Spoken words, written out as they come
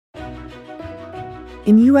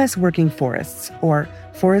In U.S. working forests, or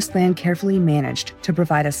forest land carefully managed to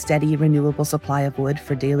provide a steady, renewable supply of wood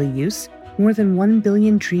for daily use, more than 1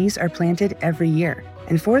 billion trees are planted every year,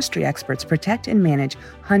 and forestry experts protect and manage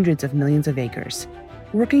hundreds of millions of acres.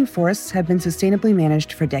 Working forests have been sustainably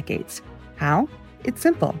managed for decades. How? It's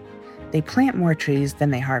simple. They plant more trees than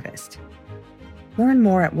they harvest. Learn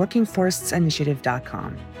more at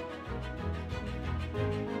workingforestsinitiative.com.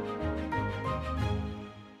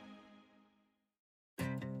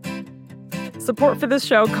 Support for this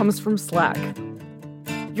show comes from Slack.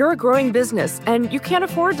 You're a growing business, and you can't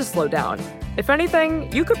afford to slow down. If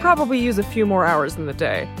anything, you could probably use a few more hours in the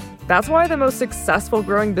day. That's why the most successful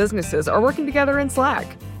growing businesses are working together in Slack.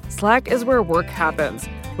 Slack is where work happens,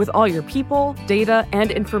 with all your people, data,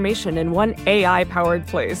 and information in one AI-powered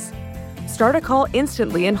place. Start a call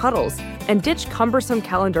instantly in huddles and ditch cumbersome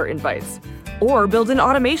calendar invites. Or build an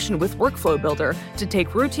automation with Workflow Builder to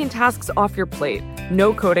take routine tasks off your plate.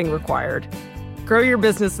 No coding required. Grow your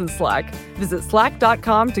business in Slack. Visit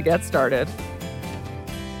slack.com to get started.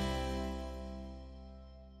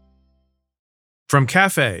 From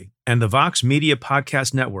Cafe and the Vox Media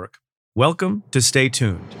Podcast Network, welcome to Stay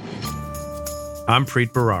Tuned. I'm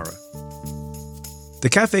Preet Bharara. The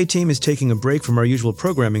Cafe team is taking a break from our usual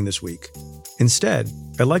programming this week. Instead,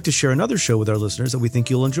 I'd like to share another show with our listeners that we think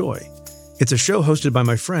you'll enjoy. It's a show hosted by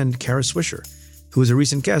my friend, Kara Swisher, who is a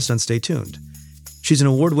recent guest on Stay Tuned. She's an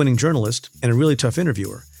award-winning journalist and a really tough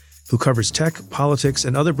interviewer who covers tech, politics,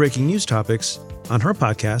 and other breaking news topics on her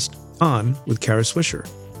podcast, On with Kara Swisher.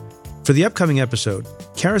 For the upcoming episode,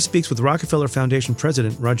 Kara speaks with Rockefeller Foundation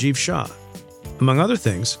President Rajiv Shah. Among other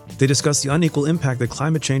things, they discuss the unequal impact that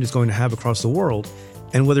climate change is going to have across the world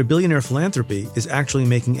and whether billionaire philanthropy is actually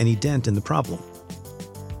making any dent in the problem.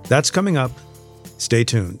 That's coming up. Stay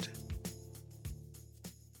tuned.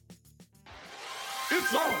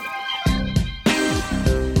 It's on!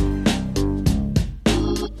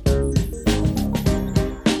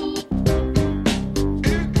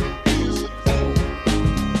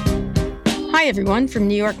 Hi, everyone, from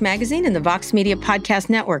New York Magazine and the Vox Media Podcast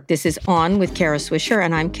Network. This is On with Kara Swisher,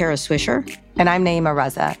 and I'm Kara Swisher. And I'm Naima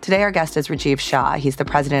Reza. Today, our guest is Rajiv Shah. He's the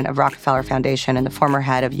president of Rockefeller Foundation and the former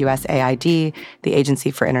head of USAID, the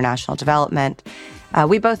Agency for International Development.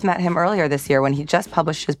 We both met him earlier this year when he just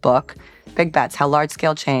published his book, Big Bets, How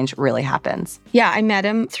Large-Scale Change Really Happens. Yeah, I met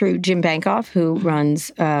him through Jim Bankoff, who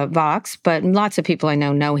runs Vox, but lots of people I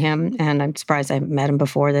know him, and I'm surprised I haven't met him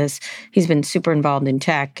before this. He's been super involved in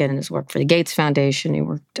tech and has worked for the Gates Foundation. He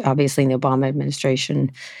worked, obviously, in the Obama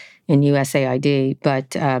administration in USAID,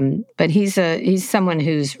 but he's someone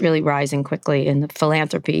who's really rising quickly in the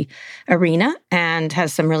philanthropy arena and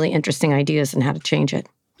has some really interesting ideas on how to change it.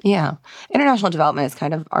 Yeah. International development is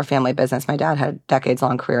kind of our family business. My dad had a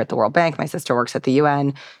decades-long career at the World Bank. My sister works at the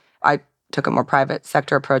UN. I took a more private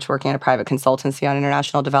sector approach, working at a private consultancy on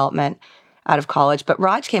international development out of college. But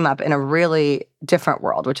Raj came up in a really different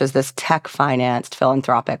world, which is this tech-financed,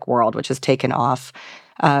 philanthropic world, which has taken off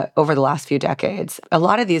over the last few decades. A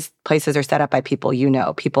lot of these places are set up by people you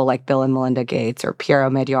know, people like Bill and Melinda Gates or Piero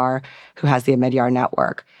Omidyar, who has the Omidyar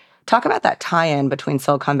Network. Talk about that tie-in between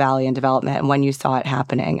Silicon Valley and development and when you saw it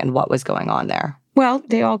happening and what was going on there. Well,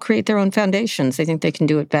 they all create their own foundations. They think they can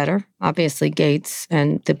do it better. Obviously, Gates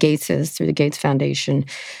and the Gateses through the Gates Foundation,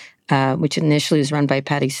 which initially was run by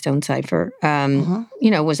Patty Stonecipher,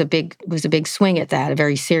 was a big swing at that, a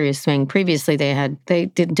very serious swing. Previously, they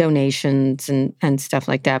did donations and stuff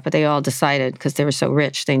like that, but they all decided because they were so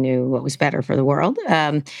rich, they knew what was better for the world,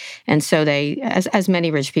 and so they, as many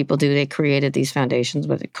rich people do, they created these foundations.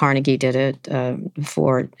 Whether Carnegie did it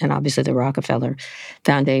before, and obviously the Rockefeller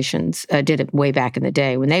foundations did it way back in the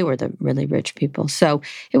day when they were the really rich people. So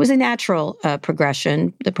it was a natural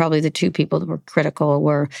progression. Probably the two people that were critical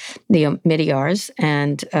were the Omidyars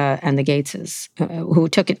and the Gateses, who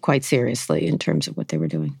took it quite seriously in terms of what they were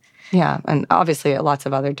doing. Yeah, and obviously lots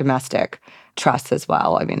of other domestic trusts as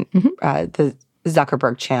well. I mean, the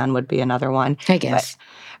Zuckerberg-Chan would be another one. I guess.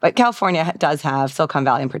 But California does have, Silicon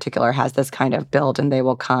Valley in particular, has this kind of build and they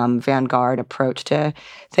will come vanguard approach to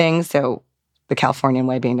things. So the Californian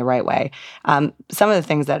way being the right way. Some of the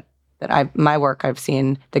things that my work I've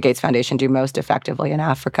seen the Gates Foundation do most effectively in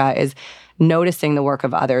Africa is noticing the work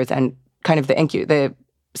of others and kind of the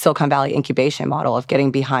Silicon Valley incubation model of getting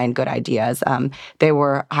behind good ideas. They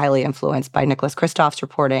were highly influenced by Nicholas Kristof's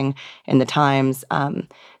reporting in the Times.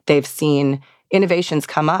 They've seen innovations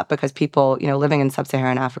come up because people, living in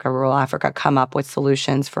sub-Saharan Africa, rural Africa, come up with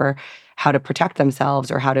solutions for how to protect themselves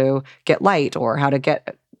or how to get light or how to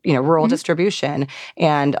get rural distribution.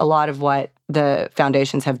 And a lot of what the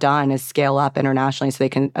foundations have done is scale up internationally so they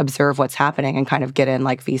can observe what's happening and kind of get in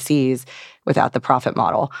like VCs without the profit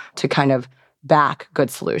model to kind of back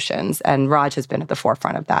good solutions. And Raj has been at the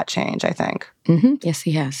forefront of that change, I think. Mm-hmm. Yes,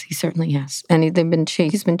 he has. He certainly has. And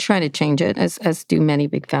he's been trying to change it, as do many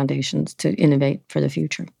big foundations, to innovate for the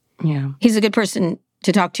future. Yeah. He's a good person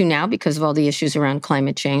to talk to now because of all the issues around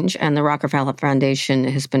climate change. And the Rockefeller Foundation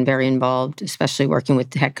has been very involved, especially working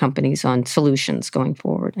with tech companies on solutions going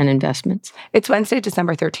forward and investments. It's Wednesday,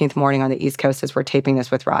 December 13th morning on the East Coast as we're taping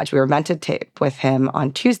this with Raj. We were meant to tape with him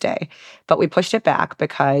on Tuesday, but we pushed it back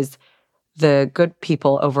because the good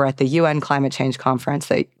people over at the UN Climate Change Conference,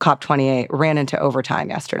 the COP28, ran into overtime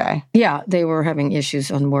yesterday. Yeah, they were having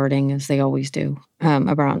issues on wording, as they always do,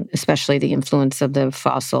 around especially the influence of the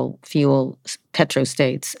fossil fuel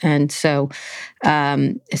petrostates. And so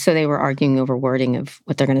they were arguing over wording of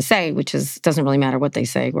what they're going to say, which doesn't really matter what they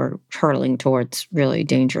say. We're hurtling towards really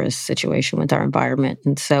dangerous situation with our environment.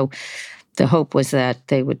 And so the hope was that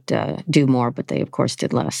they would do more, but they, of course,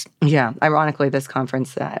 did less. Yeah. Ironically, this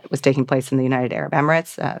conference was taking place in the United Arab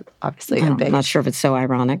Emirates. Obviously, I'm not sure if it's so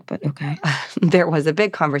ironic, but okay. There was a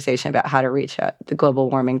big conversation about how to reach the global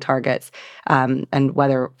warming targets and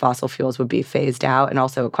whether fossil fuels would be phased out, and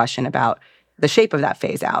also a question about the shape of that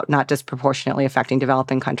phase out, not disproportionately affecting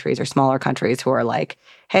developing countries or smaller countries who are like,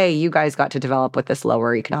 hey, you guys got to develop with this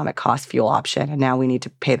lower economic cost fuel option, and now we need to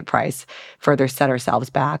pay the price, further set ourselves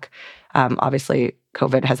back. Obviously,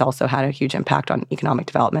 COVID has also had a huge impact on economic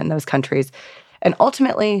development in those countries. And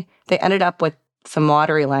ultimately, they ended up with some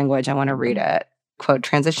watery language. I want to read it. Quote,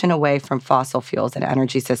 transition away from fossil fuels and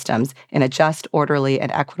energy systems in a just, orderly,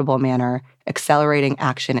 and equitable manner, accelerating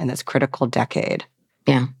action in this critical decade.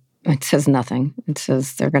 Yeah, it says nothing. It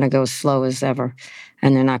says they're going to go slow as ever,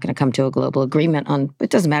 and they're not going to come to a global agreement on, it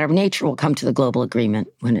doesn't matter, nature will come to the global agreement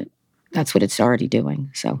that's what it's already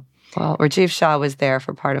doing, so. Well, Rajiv Shah was there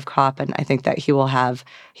for part of COP, and I think that he will have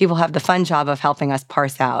the fun job of helping us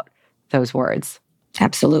parse out those words.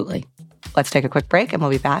 Absolutely. Let's take a quick break, and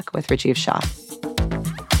we'll be back with Rajiv Shah.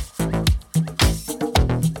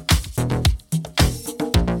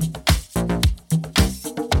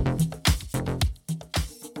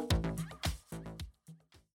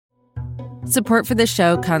 Support for this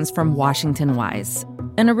show comes from Washington Wise,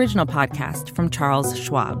 an original podcast from Charles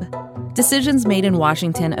Schwab. Decisions made in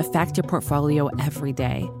Washington affect your portfolio every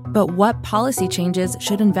day. But what policy changes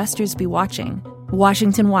should investors be watching?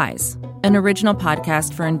 Washington Wise, an original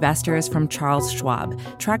podcast for investors from Charles Schwab,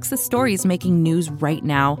 tracks the stories making news right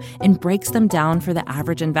now and breaks them down for the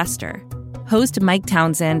average investor. Host Mike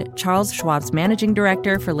Townsend, Charles Schwab's managing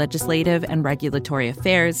director for legislative and regulatory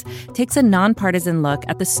affairs, takes a nonpartisan look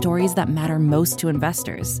at the stories that matter most to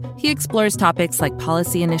investors. He explores topics like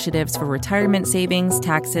policy initiatives for retirement savings,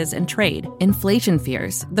 taxes, and trade, inflation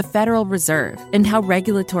fears, the Federal Reserve, and how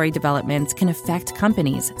regulatory developments can affect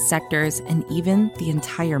companies, sectors, and even the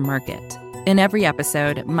entire market. In every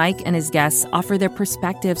episode, Mike and his guests offer their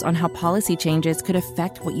perspectives on how policy changes could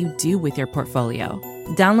affect what you do with your portfolio.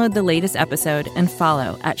 Download the latest episode and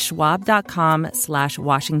follow at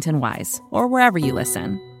schwab.com/WashingtonWise or wherever you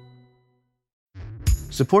listen.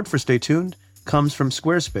 Support for Stay Tuned comes from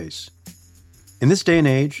Squarespace. In this day and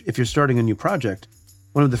age, if you're starting a new project,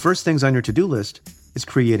 one of the first things on your to-do list is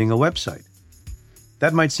creating a website.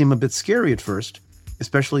 That might seem a bit scary at first,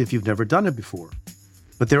 especially if you've never done it before.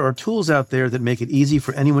 But there are tools out there that make it easy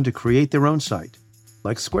for anyone to create their own site,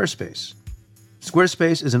 like Squarespace.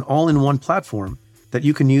 Squarespace is an all-in-one platform that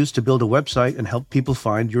you can use to build a website and help people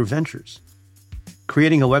find your ventures.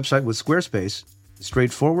 Creating a website with Squarespace is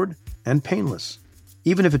straightforward and painless,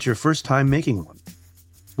 even if it's your first time making one.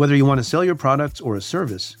 Whether you want to sell your products or a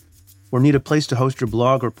service, or need a place to host your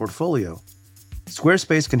blog or portfolio,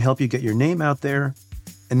 Squarespace can help you get your name out there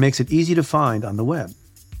and makes it easy to find on the web.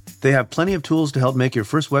 They have plenty of tools to help make your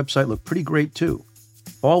first website look pretty great too,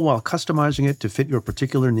 all while customizing it to fit your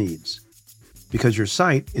particular needs. Because your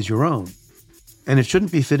site is your own, and it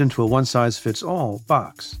shouldn't be fit into a one-size-fits-all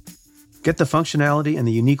box. Get the functionality and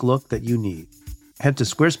the unique look that you need. Head to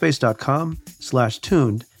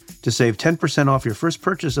squarespace.com/tuned to save 10% off your first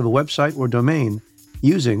purchase of a website or domain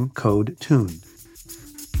using code TUNED.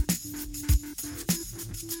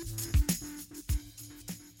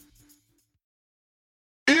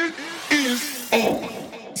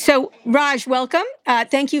 So, Raj, welcome.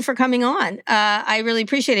 Thank you for coming on. I really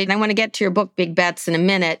appreciate it. And I want to get to your book, Big Bets, in a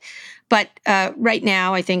minute. But right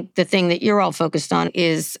now, I think the thing that you're all focused on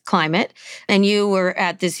is climate. And you were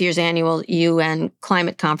at this year's annual UN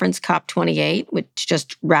climate conference, COP28, which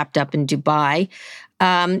just wrapped up in Dubai.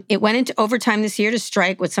 It went into overtime this year to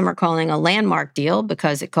strike what some are calling a landmark deal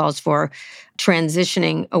because it calls for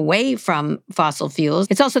transitioning away from fossil fuels.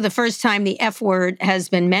 It's also the first time the F word has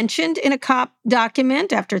been mentioned in a COP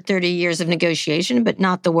document after 30 years of negotiation, but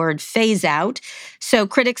not the word phase out. So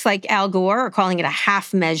critics like Al Gore are calling it a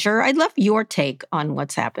half measure. I'd love your take on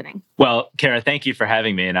what's happening. Well, Kara, thank you for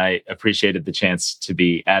having me, and I appreciated the chance to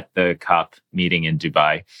be at the COP meeting in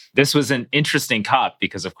Dubai. This was an interesting COP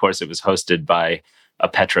because, of course, it was hosted by a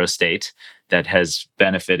petrostate that has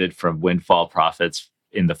benefited from windfall profits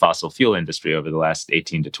in the fossil fuel industry over the last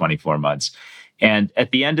 18 to 24 months. And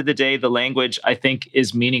at the end of the day, the language, I think,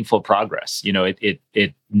 is meaningful progress. You know,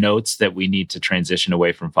 it notes that we need to transition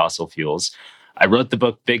away from fossil fuels. I wrote the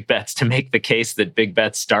book Big Bets to make the case that big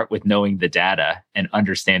bets start with knowing the data and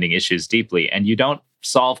understanding issues deeply. And you don't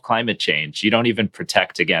solve climate change. You don't even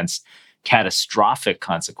protect against catastrophic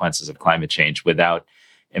consequences of climate change without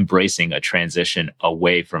embracing a transition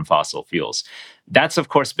away from fossil fuels. That's, of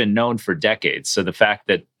course, been known for decades. So the fact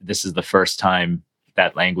that this is the first time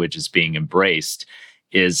that language is being embraced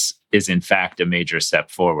is in fact a major step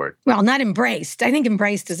forward. Well, not embraced. I think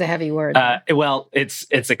embraced is a heavy word. Well, it's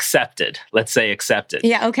accepted. Let's say accepted.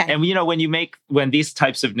 Yeah, okay. And you know, when these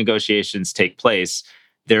types of negotiations take place,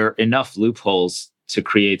 there are enough loopholes to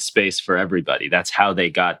create space for everybody. That's how they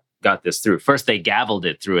got this through. First, they gavelled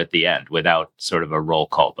it through at the end without sort of a roll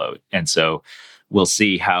call vote. And so we'll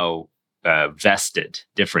see how vested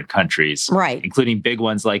different countries, right, including big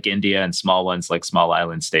ones like India and small ones like small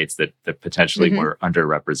island states that potentially were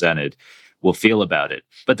underrepresented, will feel about it.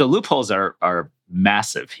 But the loopholes are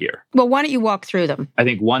massive here. Well, why don't you walk through them? I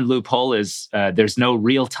think one loophole is there's no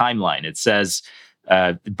real timeline. It says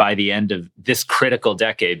by the end of this critical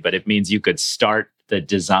decade, but it means you could start the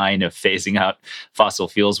design of phasing out fossil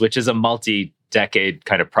fuels, which is a multi-decade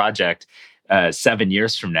kind of project, 7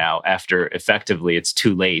 years from now, after effectively it's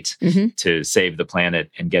too late to save the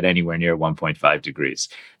planet and get anywhere near 1.5 degrees.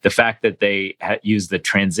 The fact that they use the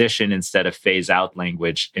transition instead of phase out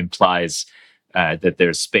language implies that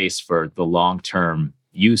there's space for the long-term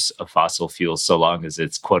use of fossil fuels so long as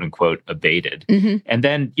it's quote unquote abated. And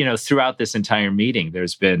then, you know, throughout this entire meeting,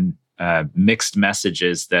 there's been mixed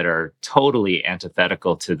messages that are totally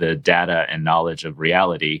antithetical to the data and knowledge of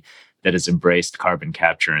reality that has embraced carbon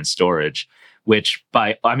capture and storage, which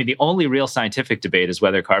the only real scientific debate is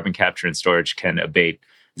whether carbon capture and storage can abate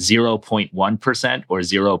 0.1% or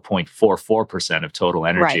 0.44% of total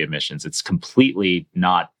energy emissions. It's completely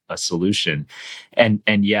not a solution.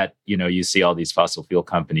 And yet, you know, you see all these fossil fuel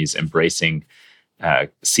companies embracing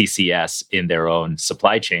CCS in their own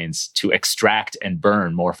supply chains to extract and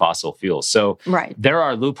burn more fossil fuels. So there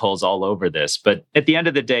are loopholes all over this. But at the end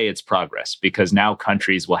of the day, it's progress because now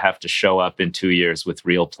countries will have to show up in 2 years with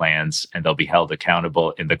real plans and they'll be held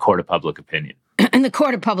accountable in the court of public opinion. In the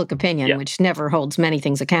court of public opinion, which never holds many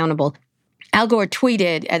things accountable. Al Gore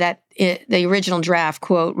tweeted that the original draft,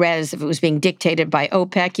 quote, read as if it was being dictated by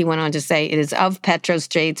OPEC. He went on to say it is of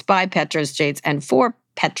petrostates, by petrostates, and for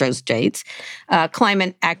petrostates.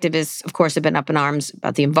 Climate activists, of course, have been up in arms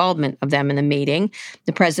about the involvement of them in the meeting.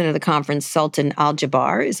 The president of the conference, Sultan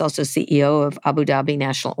Al-Jaber, is also CEO of Abu Dhabi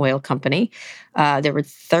National Oil Company. There were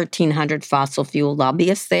 1,300 fossil fuel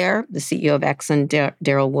lobbyists there. The CEO of Exxon,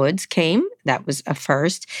 Daryl Woods, came. That was a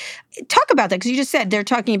first. Talk about that, because you just said they're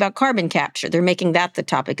talking about carbon capture. They're making that the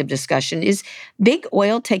topic of discussion. Is big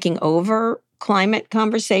oil taking over climate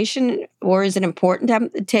conversation, or is it important to have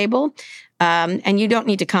at the table? And you don't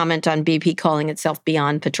need to comment on BP calling itself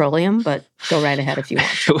Beyond Petroleum, but go right ahead if you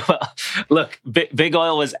want. Well, look, big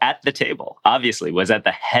oil was at the table, obviously, was at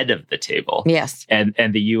the head of the table. Yes. And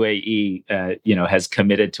the UAE, has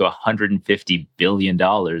committed to $150 billion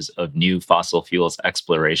of new fossil fuels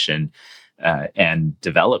exploration and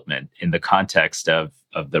development in the context of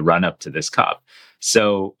the run-up to this COP.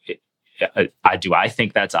 So do I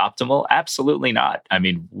think that's optimal? Absolutely not. I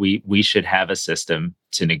mean, we should have a system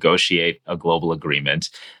to negotiate a global agreement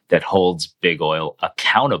that holds big oil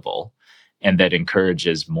accountable and that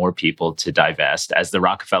encourages more people to divest, as the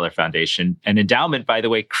Rockefeller Foundation, an endowment, by the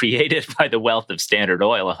way, created by the wealth of Standard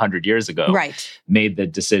Oil 100 years ago, made the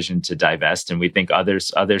decision to divest, and we think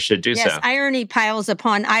others should do so. Yes, irony piles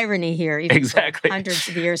upon irony here, even hundreds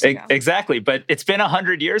of years ago. Exactly, but it's been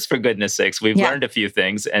 100 years, for goodness sakes. We've learned a few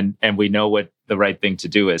things, and we know what the right thing to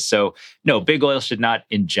do is. So, no, big oil should not,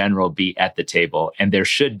 in general, be at the table, and there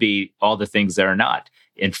should be all the things that are not.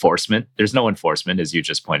 Enforcement. There's no enforcement, as you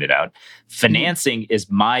just pointed out. Financing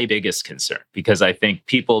is my biggest concern because I think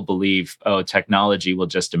people believe, technology will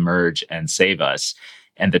just emerge and save us.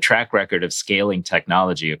 And the track record of scaling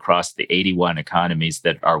technology across the 81 economies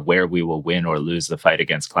that are where we will win or lose the fight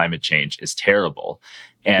against climate change is terrible.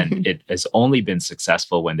 And it has only been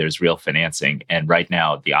successful when there's real financing. And right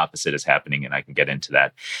now, the opposite is happening, and I can get into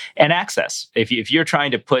that. And access. If you're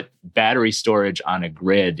trying to put battery storage on a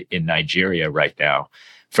grid in Nigeria right now,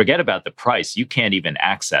 forget about the price. You can't even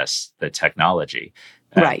access the technology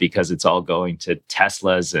because it's all going to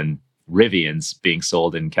Teslas and Rivians being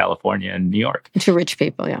sold in California and New York. To rich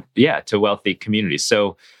people, yeah. Yeah, to wealthy communities.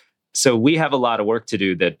 So we have a lot of work to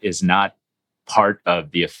do that is not part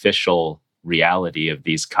of the official reality of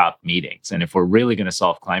these COP meetings. And if we're really going to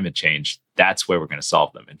solve climate change, that's where we're going to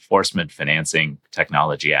solve them. Enforcement, financing,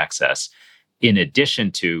 technology access, in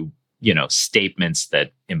addition to, statements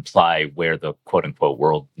that imply where the quote unquote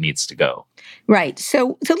world needs to go. Right.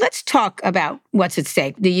 So let's talk about what's at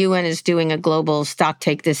stake. The UN is doing a global stock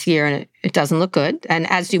take this year, and it doesn't look good. And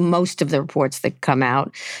as do most of the reports that come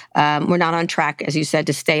out. We're not on track, as you said,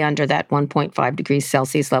 to stay under that 1.5 degrees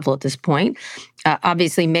Celsius level at this point.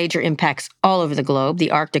 Obviously, major impacts all over the globe. The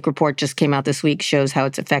Arctic report just came out this week, shows how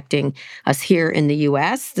it's affecting us here in the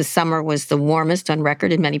U.S. The summer was the warmest on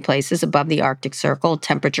record in many places above the Arctic Circle.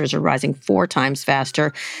 Temperatures are rising 4 times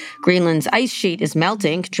faster. Greenland's ice sheet is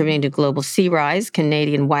melting, contributing to global sea rise.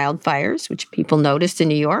 Canadian wildfires, which people noticed in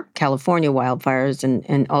New York, California wildfires,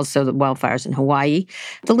 and also the wildfires in Hawaii.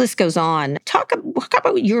 The list goes on. Talk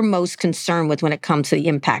about what you're most concerned with when it comes to the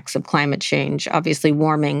impacts of climate change. Obviously,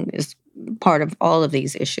 warming is part of all of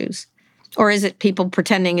these issues. Or is it people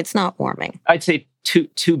pretending it's not warming? I'd say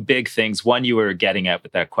two big things. One you were getting at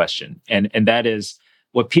with that question, and that is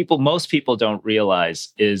what most people don't realize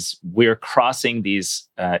is we're crossing these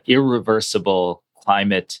irreversible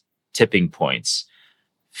climate tipping points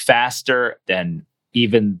faster than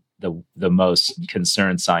even the most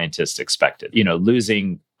concerned scientists expected.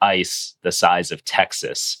 Losing ice the size of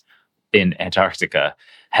Texas in Antarctica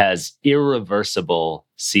has irreversible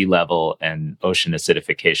sea level and ocean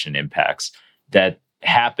acidification impacts that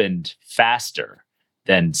happened faster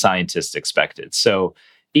than scientists expected. So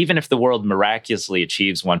even if the world miraculously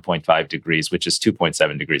achieves 1.5 degrees, which is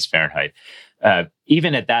 2.7 degrees Fahrenheit,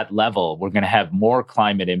 even at that level, we're going to have more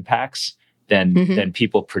climate impacts than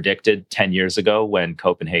people predicted 10 years ago when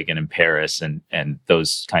Copenhagen and Paris and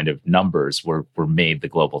those kind of numbers were made the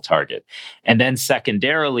global target. And then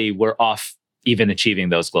secondarily, we're off even achieving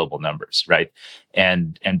those global numbers, right?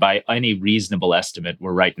 And by any reasonable estimate,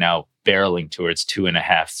 we're right now barreling towards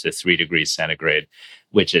 2.5 to 3 degrees centigrade,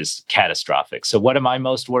 which is catastrophic. So what am I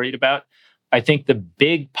most worried about? I think the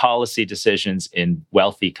big policy decisions in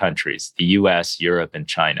wealthy countries, the US, Europe, and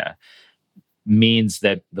China, means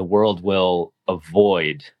that the world will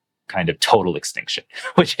avoid kind of total extinction,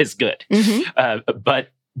 which is good. But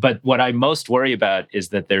what I most worry about is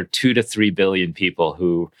that there are 2 to 3 billion people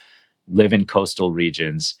who live in coastal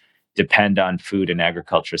regions, depend on food and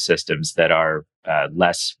agriculture systems that are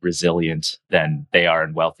less resilient than they are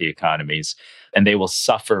in wealthy economies, and they will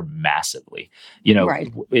suffer massively. In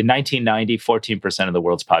 1990, 14% of the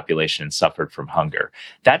world's population suffered from hunger.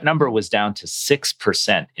 That number was down to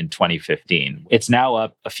 6% in 2015. It's now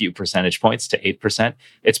up a few percentage points to 8%.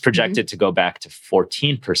 It's projected to go back to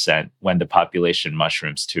 14% when the population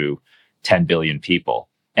mushrooms to 10 billion people.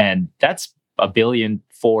 And that's 1 billion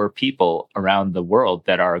for people around the world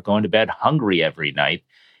that are going to bed hungry every night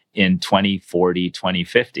in 2040,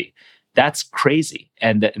 2050. That's crazy.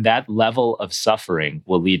 And that level of suffering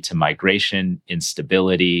will lead to migration,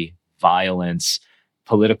 instability, violence,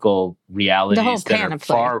 political realities that are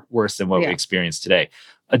far worse than what we experience today.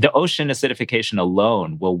 The ocean acidification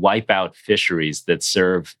alone will wipe out fisheries that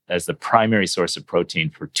serve as the primary source of protein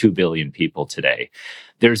for 2 billion people today.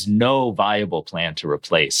 There's no viable plan to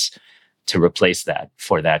replace that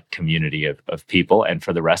for that community of people and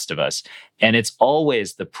for the rest of us. And it's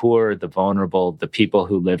always the poor, the vulnerable, the people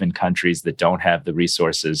who live in countries that don't have the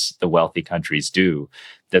resources the wealthy countries do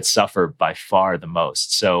that suffer by far the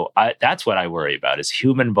most. So that's what I worry about is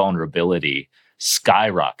human vulnerability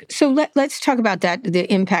skyrocketing. So let's talk about that,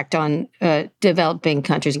 the impact on developing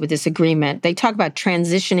countries with this agreement. They talk about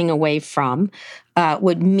transitioning away from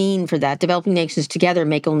would mean for that. Developing nations together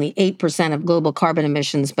make only 8% of global carbon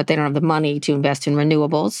emissions, but they don't have the money to invest in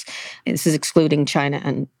renewables. This is excluding China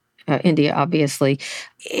and India, obviously.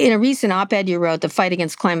 In a recent op-ed you wrote, the fight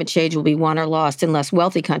against climate change will be won or lost in less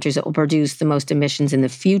wealthy countries that will produce the most emissions in the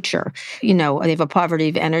future. They have a poverty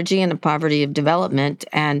of energy and a poverty of development.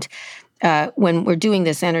 And when we're doing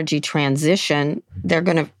this energy transition, they're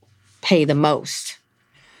going to pay the most.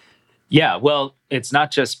 Yeah, well, it's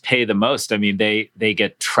not just pay the most. I mean, they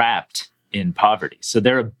get trapped in poverty. So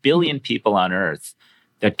there are 1 billion people on Earth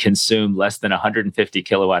that consume less than 150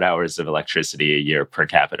 kilowatt hours of electricity a year per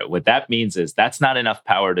capita. What that means is that's not enough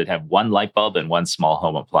power to have one light bulb and one small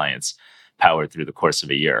home appliance powered through the course of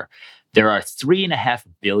a year. There are 3.5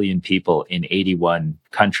 billion people in 81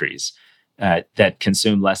 countries that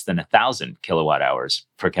consume less than 1,000 kilowatt hours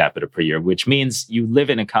per capita per year, which means you live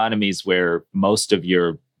in economies where most of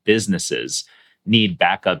your businesses need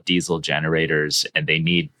backup diesel generators, and they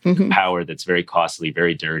need power that's very costly,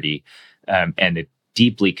 very dirty, and it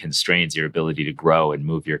deeply constrains your ability to grow and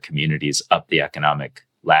move your communities up the economic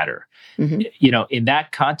ladder. In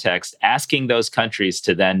that context, asking those countries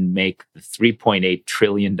to then make the $3.8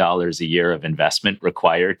 trillion a year of investment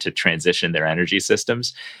required to transition their energy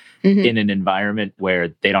systems in an environment where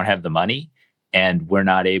they don't have the money and we're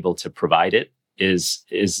not able to provide it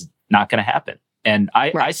is not going to happen. And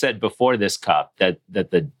I said before this COP that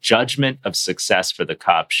the judgment of success for the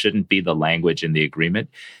COP shouldn't be the language in the agreement.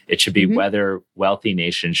 It should be whether wealthy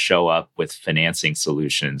nations show up with financing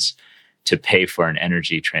solutions to pay for an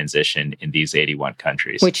energy transition in these 81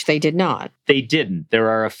 countries. Which they did not. They didn't. There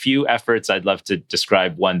are a few efforts. I'd love to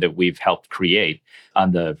describe one that we've helped create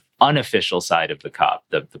on the unofficial side of the COP,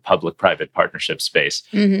 the public-private partnership space,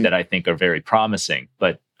 that I think are very promising.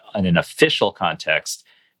 But in an official context,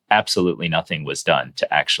 absolutely nothing was done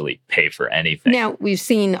to actually pay for anything. Now, we've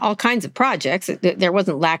seen all kinds of projects. There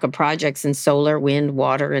wasn't lack of projects in solar, wind,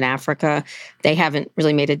 water in Africa. They haven't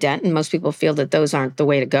really made a dent, and most people feel that those aren't the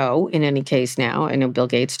way to go in any case now. I know Bill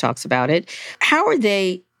Gates talks about it. How are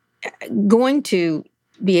they going to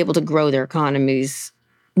be able to grow their economies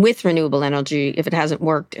with renewable energy if it hasn't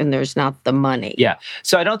worked and there's not the money? Yeah.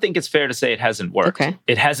 So I don't think it's fair to say it hasn't worked. Okay.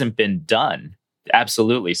 It hasn't been done.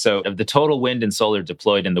 Absolutely. So of the total wind and solar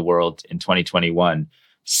deployed in the world in 2021,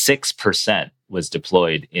 6% was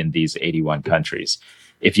deployed in these 81 countries.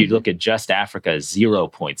 If you look at just Africa,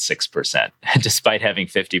 0.6%, despite having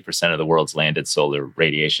 50% of the world's landed solar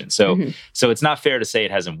radiation. So it's not fair to say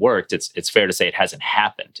it hasn't worked. It's fair to say it hasn't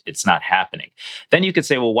happened. It's not happening. Then you could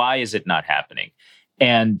say, well, why is it not happening?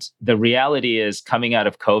 And the reality is, coming out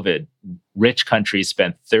of COVID, rich countries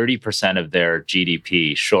spent 30% of their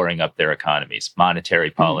GDP shoring up their economies, monetary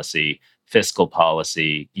policy, fiscal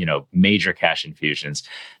policy, major cash infusions.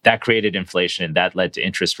 That created inflation, and that led to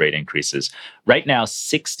interest rate increases. Right now,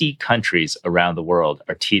 60 countries around the world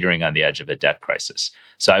are teetering on the edge of a debt crisis.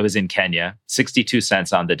 So I was in Kenya. 62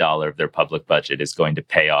 cents on the dollar of their public budget is going to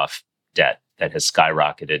pay off debt that has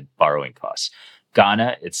skyrocketed borrowing costs.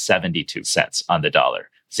 Ghana, it's 72 cents on the dollar.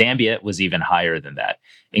 Zambia was even higher than that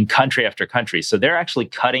in country after country. So they're actually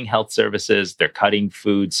cutting health services. They're cutting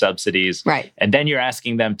food subsidies. Right. And then you're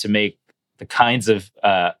asking them to make the kinds of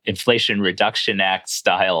Inflation Reduction Act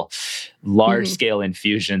style large-scale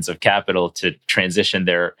infusions of capital to transition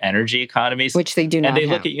their energy economies. Which they do not have. And they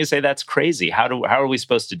look have. at you and say, that's crazy. How are we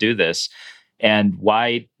supposed to do this? And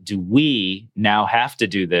why do we now have to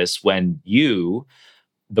do this when you,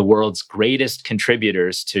 the world's greatest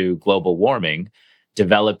contributors to global warming,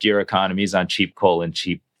 developed your economies on cheap coal and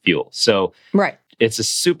cheap fuel? So it's a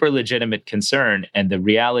super legitimate concern. And the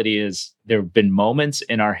reality is there have been moments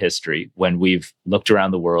in our history when we've looked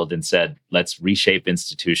around the world and said, let's reshape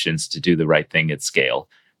institutions to do the right thing at scale.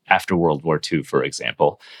 After World War II, for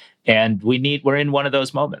example. And we're in one of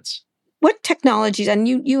those moments. What technologies, and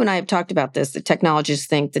you and I have talked about this, the technologists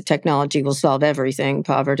think that technology will solve everything,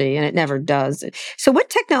 poverty, and it never does. So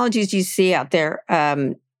what technologies do you see out there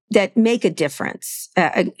that make a difference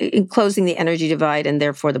in closing the energy divide and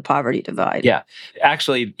therefore the poverty divide? Yeah,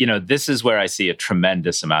 actually, this is where I see a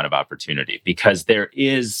tremendous amount of opportunity, because there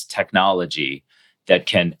is technology that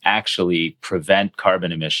can actually prevent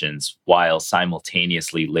carbon emissions while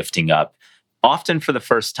simultaneously lifting up, often for the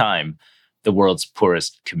first time, the world's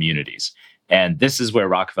poorest communities. And this is where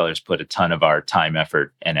Rockefeller's put a ton of our time,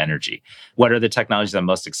 effort, and energy. What are the technologies I'm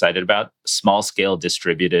most excited about? Small-scale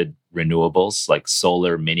distributed renewables like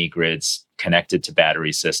solar mini grids connected to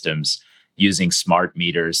battery systems, using smart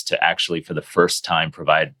meters to actually, for the first time,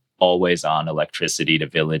 provide always-on electricity to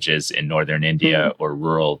villages in northern India or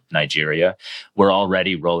rural Nigeria. We're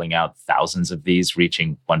already rolling out thousands of these,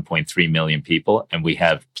 reaching 1.3 million people. And we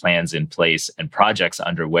have plans in place and projects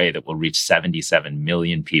underway that will reach 77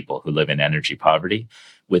 million people who live in energy poverty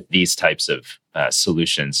with these types of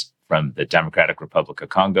solutions, from the Democratic Republic of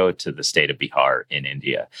Congo to the state of Bihar in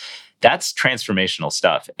India. That's transformational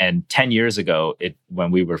stuff. And 10 years ago,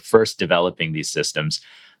 when we were first developing these systems,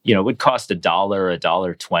 it would cost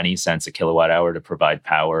 $1.20 a kilowatt hour to provide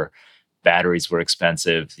power. Batteries were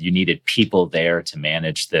expensive. You needed people there to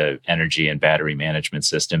manage the energy and battery management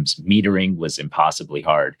systems. Metering was impossibly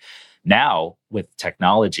hard. Now, with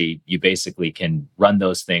technology, you basically can run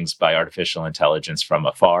those things by artificial intelligence from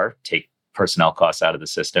afar, take personnel costs out of the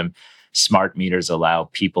system. Smart meters allow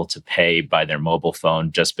people to pay by their mobile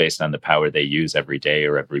phone just based on the power they use every day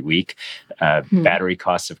or every week. Battery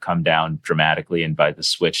costs have come down dramatically, and by the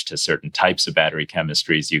switch to certain types of battery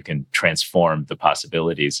chemistries, you can transform the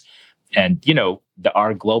possibilities. And,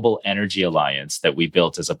 our Global Energy Alliance that we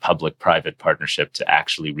built as a public-private partnership to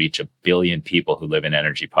actually reach 1 billion people who live in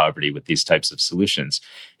energy poverty with these types of solutions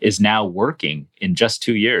is now working in just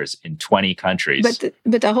 2 years in 20 countries.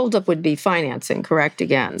 But the holdup would be financing, correct,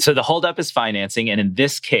 again? So the holdup is financing. And in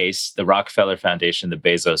this case, the Rockefeller Foundation, the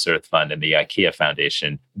Bezos Earth Fund, and the IKEA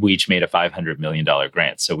Foundation, we each made a $500 million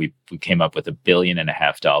grant. So we came up with $1.5 billion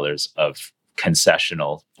of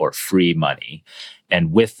concessional or free money.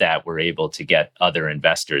 And with that, we're able to get other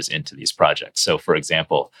investors into these projects. So, for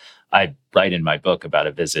example, I write in my book about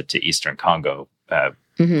a visit to Eastern Congo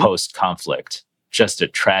post-conflict, just a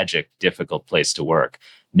tragic, difficult place to work.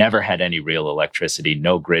 Never had any real electricity,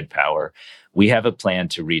 no grid power. We have a plan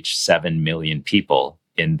to reach 7 million people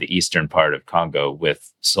in the eastern part of Congo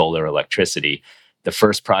with solar electricity. The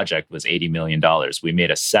first project was $80 million. We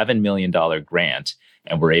made a $7 million grant,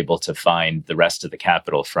 and we're able to find the rest of the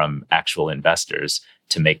capital from actual investors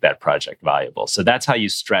to make that project viable. So that's how you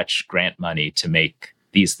stretch grant money to make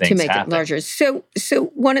these things happen. To make it larger. So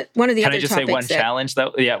one of the other topics. Can I just say one challenge,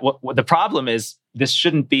 though? Yeah. What the problem is, this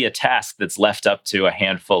shouldn't be a task that's left up to a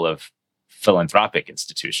handful of philanthropic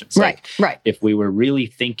institutions. Right. If we were really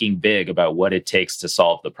thinking big about what it takes to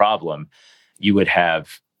solve the problem, you would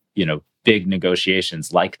have, big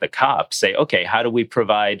negotiations like the COP say, okay, how do we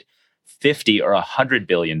provide 50 or $100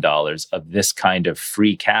 billion of this kind of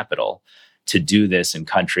free capital to do this in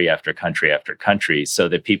country after country after country so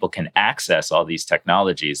that people can access all these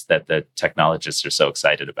technologies that the technologists are so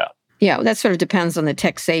excited about? Yeah, that sort of depends on the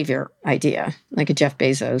tech savior idea, like a Jeff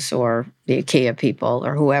Bezos or the IKEA people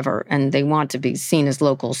or whoever, and they want to be seen as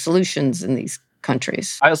local solutions in these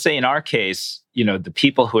countries. I'll say in our case, the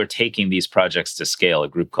people who are taking these projects to scale, a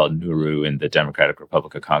group called Nuru in the Democratic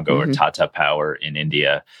Republic of Congo or Tata Power in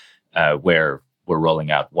India, where we're rolling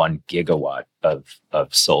out 1 gigawatt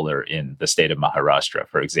of solar in the state of Maharashtra,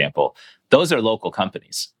 for example. Those are local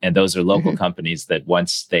companies. And those are local companies that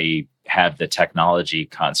once they have the technology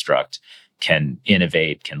construct, can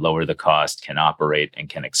innovate, can lower the cost, can operate, and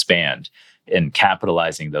can expand. And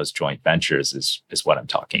capitalizing those joint ventures is what I'm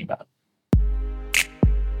talking about.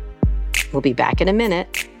 We'll be back in a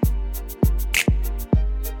minute.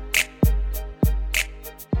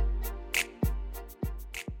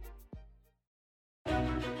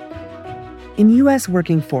 In U.S.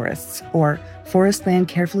 working forests, or forest land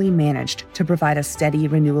carefully managed to provide a steady,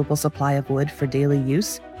 renewable supply of wood for daily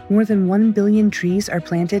use, more than 1 billion trees are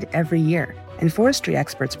planted every year, and forestry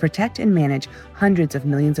experts protect and manage hundreds of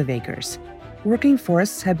millions of acres. Working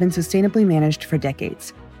forests have been sustainably managed for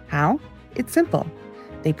decades. How? It's simple.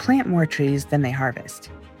 They plant more trees than they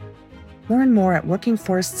harvest. Learn more at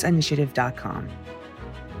workingforestsinitiative.com.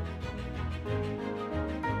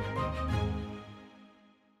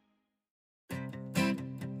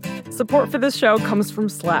 Support for this show comes from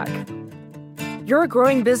Slack. You're a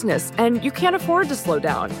growing business, and you can't afford to slow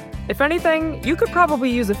down. If anything, you could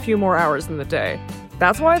probably use a few more hours in the day.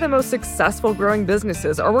 That's why the most successful growing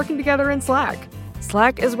businesses are working together in Slack.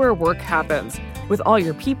 Slack is where work happens, with all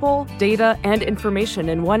your people, data, and information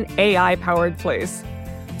in one AI-powered place.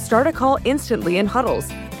 Start a call instantly in huddles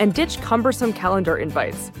and ditch cumbersome calendar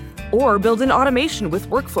invites. Or build an automation with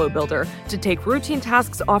Workflow Builder to take routine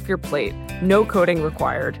tasks off your plate. No coding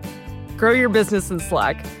required. Grow your business in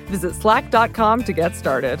Slack. Visit slack.com to get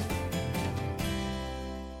started.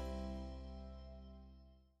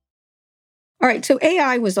 All right, so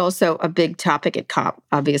AI was also a big topic at COP,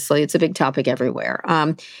 obviously. It's a big topic everywhere.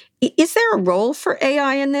 Is there a role for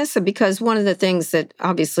AI in this? Because one of the things that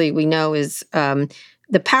obviously we know is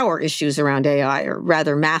the power issues around AI are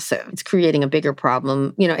rather massive. It's creating a bigger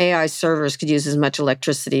problem. AI servers could use as much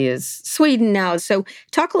electricity as Sweden now. So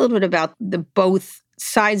talk a little bit about the both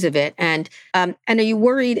sides of it. And are you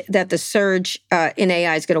worried that the surge in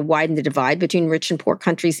AI is going to widen the divide between rich and poor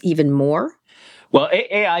countries even more? Well,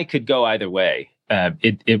 AI could go either way.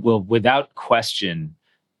 It will, without question,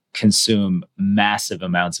 consume massive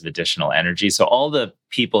amounts of additional energy. So all the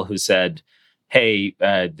people who said, hey,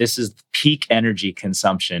 this is peak energy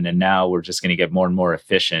consumption, and now we're just going to get more and more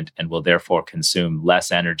efficient and will therefore consume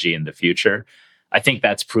less energy in the future, I think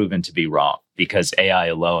that's proven to be wrong, because AI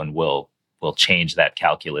alone will change that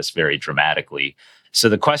calculus very dramatically. So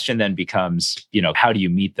the question then becomes, how do you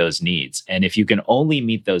meet those needs? And if you can only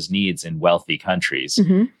meet those needs in wealthy countries,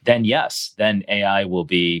 then yes, then AI will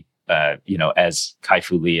be as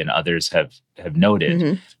Kai-Fu Lee and others have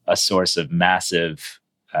noted, a source of massive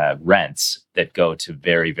rents that go to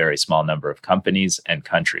very, very small number of companies and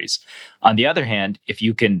countries. On the other hand, if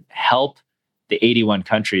you can help the 81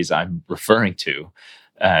 countries I'm referring to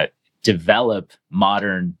develop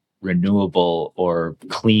modern, renewable or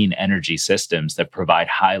clean energy systems that provide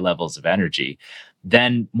high levels of energy,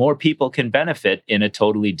 then more people can benefit in a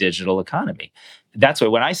totally digital economy. That's why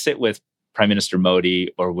when I sit with Prime Minister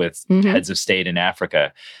Modi or with heads of state in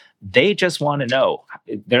Africa, they just want to know.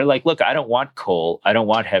 They're like, look, I don't want coal. I don't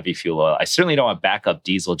want heavy fuel oil. I certainly don't want backup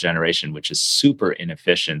diesel generation, which is super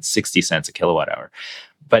inefficient, 60 cents a kilowatt hour.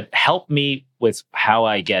 But help me with how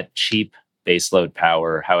I get cheap baseload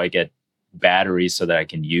power, how I get batteries so that I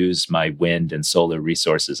can use my wind and solar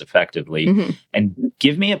resources effectively, and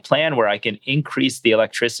give me a plan where I can increase the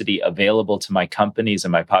electricity available to my companies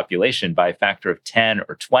and my population by a factor of 10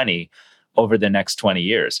 or 20 over the next 20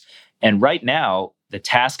 years. And right now, the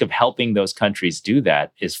task of helping those countries do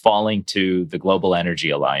that is falling to the Global Energy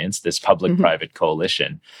Alliance, this public-private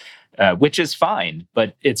coalition, which is fine,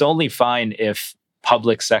 but it's only fine if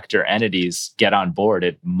public sector entities get on board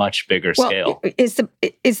at much bigger scale. Is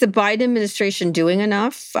the Biden administration doing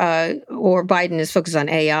enough? Or Biden is focused on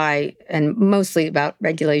AI and mostly about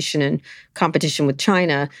regulation and competition with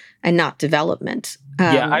China and not development?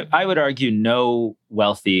 I would argue no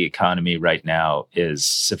wealthy economy right now is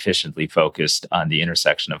sufficiently focused on the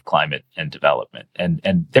intersection of climate and development.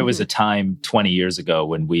 And there was a time 20 years ago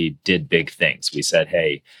when we did big things. We said,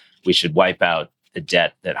 hey, we should wipe out the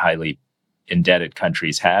debt that highly indebted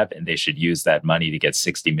countries have, and they should use that money to get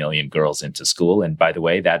 60 million girls into school. And by the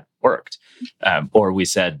way, that worked. Or we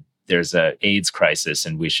said there's an AIDS crisis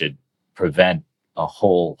and we should prevent a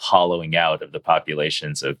whole hollowing out of the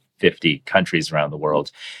populations of 50 countries around the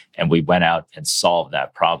world. And we went out and solved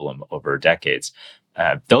that problem over decades.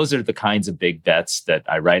 Those are the kinds of big bets that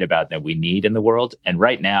I write about that we need in the world. And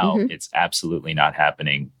right now, it's absolutely not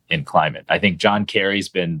happening in climate. I think John Kerry's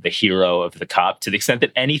been the hero of the COP to the extent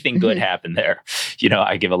that anything good happened there.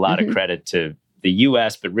 I give a lot of credit to the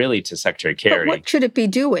U.S., but really to Secretary Kerry. But what should it be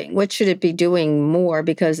doing? What should it be doing more?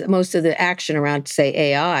 Because most of the action around, say,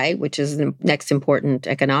 AI, which is the next important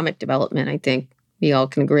economic development, I think we all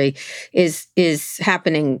can agree, is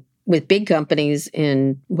happening with big companies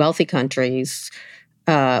in wealthy countries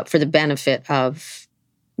for the benefit of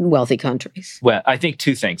wealthy countries. Well, I think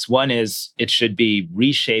two things. One is it should be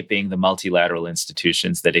reshaping the multilateral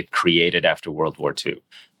institutions that it created after World War II.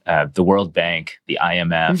 The World Bank, the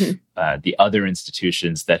IMF, the other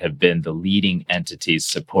institutions that have been the leading entities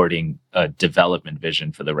supporting a development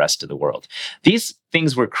vision for the rest of the world. These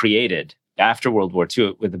things were created after World War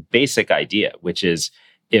II with a basic idea, which is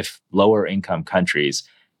if lower income countries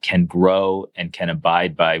can grow and can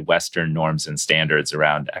abide by Western norms and standards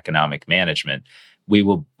around economic management, we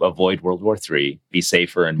will avoid World War III, be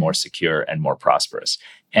safer and more secure and more prosperous.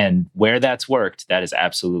 And where that's worked, that has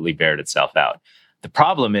absolutely bared itself out. The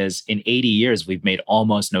problem is, in 80 years, we've made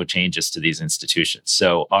almost no changes to these institutions.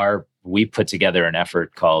 So we put together an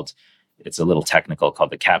effort called, it's a little technical,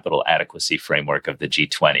 called the Capital Adequacy Framework of the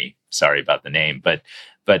G20. Sorry about the name, but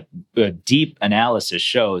a deep analysis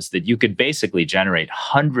shows that you could basically generate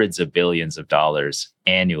hundreds of billions of dollars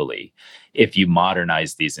annually if you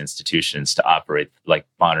modernize these institutions to operate like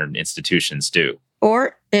modern institutions do.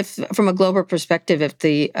 Or if, from a global perspective, if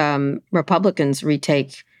the Republicans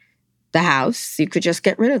retake the House, you could just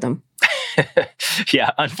get rid of them.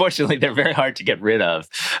 Yeah, unfortunately, they're very hard to get rid of.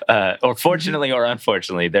 Or fortunately or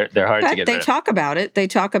unfortunately, they're hard to get rid of. They talk about it. They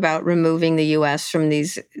talk about removing the U.S. from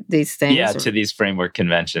these things. Yeah, to these framework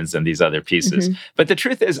conventions and these other pieces. But the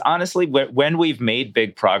truth is, honestly, when we've made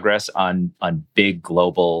big progress on big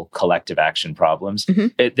global collective action problems,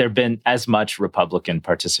 there have been as much Republican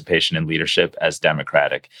participation in leadership as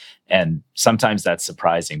Democratic. And sometimes that's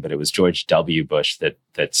surprising, but it was George W. Bush that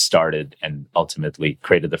started and ultimately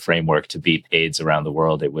created the framework to beat AIDS around the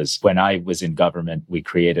world. It was when I was in government, we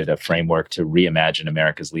created a framework to reimagine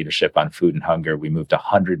America's leadership on food and hunger. We moved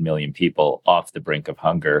 100 million people off the brink of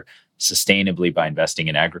hunger sustainably by investing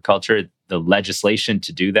in agriculture. The legislation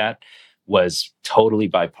to do that was totally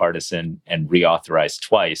bipartisan and reauthorized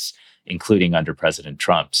twice, including under President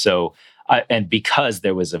Trump. So, and because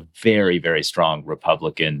there was a very, very strong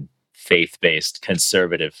Republican faith-based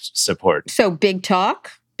conservative support. So big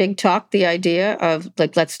talk, the idea of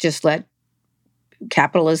like, let's just let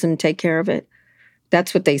capitalism take care of it.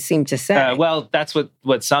 That's what they seem to say. Well, that's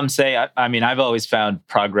what some say. I mean, I've always found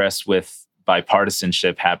progress with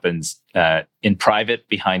bipartisanship happens in private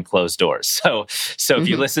behind closed doors. So if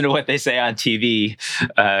you listen to what they say on TV,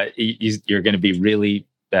 you're going to be really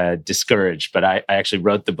discouraged, but I actually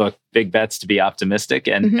wrote the book Big Bets to be Optimistic.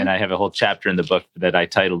 And I have a whole chapter in the book that I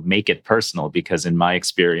titled Make It Personal, because in my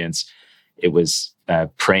experience, it was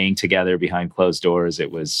praying together behind closed doors.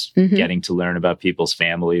 It was getting to learn about people's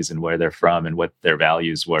families and where they're from and what their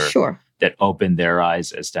values were. Sure. That opened their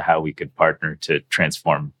eyes as to how we could partner to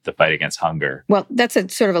transform the fight against hunger. Well, that's a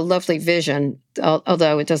sort of a lovely vision,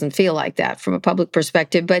 although it doesn't feel like that from a public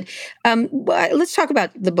perspective. But let's talk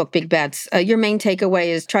about the book, Big Bets. Your main takeaway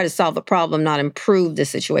is try to solve a problem, not improve the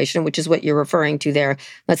situation, which is what you're referring to there.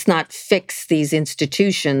 Let's not fix these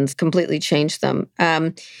institutions, completely change them.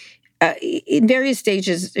 In various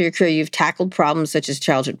stages of your career, you've tackled problems such as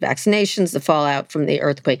childhood vaccinations, the fallout from the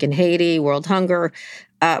earthquake in Haiti, world hunger.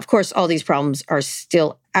 Of course, all these problems are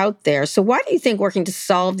still out there. So why do you think working to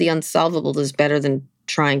solve the unsolvable is better than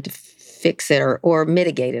trying to fix it or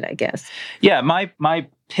mitigate it, I guess? Yeah, my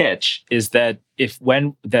pitch is that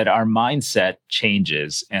that our mindset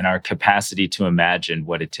changes and our capacity to imagine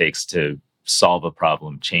what it takes to solve a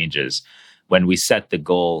problem changes when we set the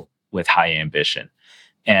goal with high ambition.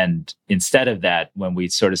 And instead of that, when we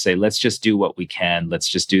sort of say, let's just do what we can, let's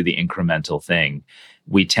just do the incremental thing,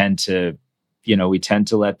 we tend to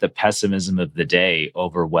let the pessimism of the day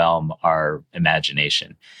overwhelm our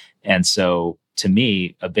imagination. And so to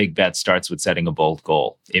me, a big bet starts with setting a bold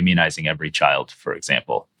goal, immunizing every child, for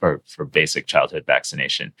example, for basic childhood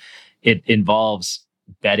vaccination. It involves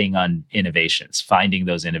betting on innovations, finding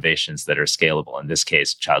those innovations that are scalable, in this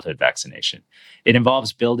case, childhood vaccination. It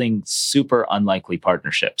involves building super unlikely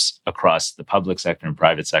partnerships across the public sector and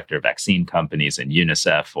private sector, vaccine companies and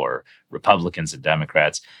UNICEF, or Republicans and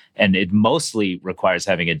Democrats. And it mostly requires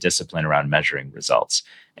having a discipline around measuring results.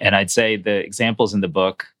 And I'd say the examples in the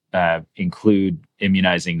book include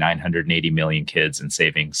immunizing 980 million kids and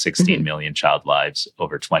saving 16 million child lives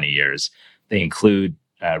over 20 years. They include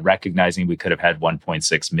recognizing we could have had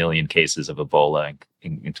 1.6 million cases of Ebola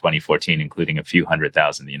in 2014, including a few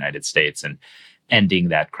 100,000 in the United States, and ending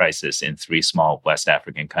that crisis in 3 small West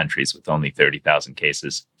African countries with only 30,000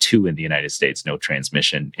 cases, 2 in the United States, no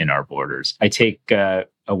transmission in our borders. I take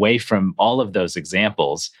away from all of those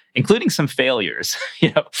examples, including some failures,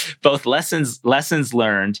 both lessons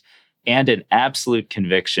learned and an absolute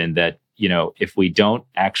conviction that, if we don't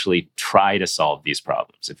actually try to solve these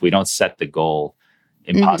problems, if we don't set the goal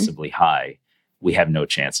impossibly high, we have no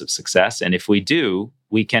chance of success. And if we do,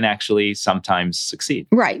 we can actually sometimes succeed.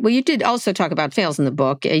 Right. Well, you did also talk about fails in the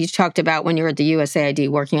book. You talked about when you were at the USAID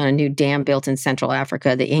working on a new dam built in Central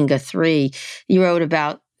Africa, the Inga 3. You wrote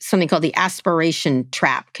about something called the aspiration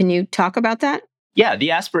trap. Can you talk about that? Yeah, the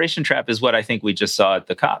aspiration trap is what I think we just saw at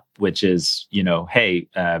the COP, which is, hey,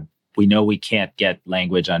 we know we can't get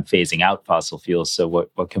language on phasing out fossil fuels. So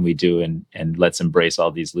what can we do? And let's embrace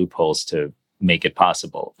all these loopholes to make it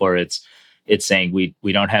possible. Or it's saying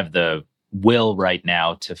we don't have the will right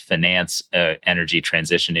now to finance energy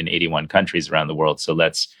transition in 81 countries around the world. So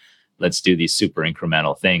let's do these super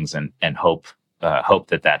incremental things and hope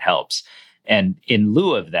that helps. And in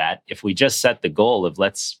lieu of that, if we just set the goal of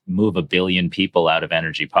let's move 1 billion people out of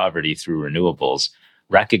energy poverty through renewables,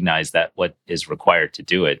 recognize that what is required to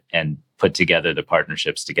do it and put together the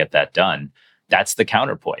partnerships to get that done, that's the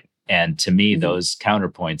counterpoint. And to me, those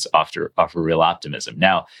counterpoints offer real optimism.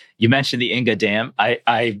 Now, you mentioned the Inga Dam.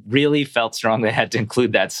 I really felt strongly I had to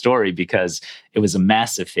include that story because it was a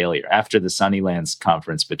massive failure. After the Sunnylands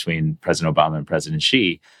conference between President Obama and President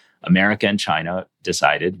Xi, America and China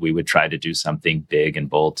decided we would try to do something big and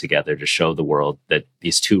bold together to show the world that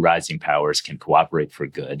these 2 rising powers can cooperate for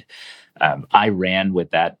good. I ran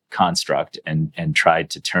with that construct and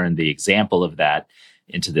tried to turn the example of that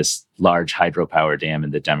into this large hydropower dam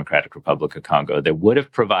in the Democratic Republic of Congo that would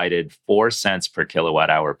have provided 4 cents per kilowatt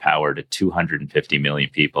hour power to 250 million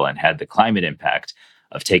people and had the climate impact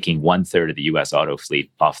of taking 1/3 of the U.S. auto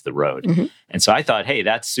fleet off the road. And so I thought, hey,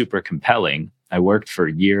 that's super compelling. I worked for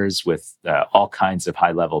years with all kinds of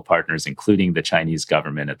high-level partners, including the Chinese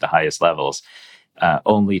government at the highest levels,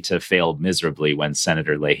 only to fail miserably when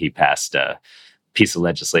Senator Leahy passed a piece of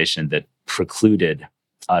legislation that precluded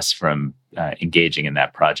us from engaging in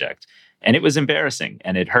that project. And it was embarrassing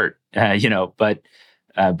and it hurt, but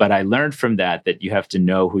I learned from that you have to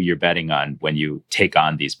know who you're betting on when you take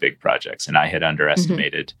on these big projects. And I had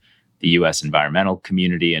underestimated the U.S. environmental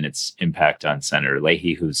community and its impact on Senator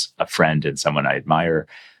Leahy, who's a friend and someone I admire.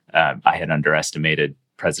 I had underestimated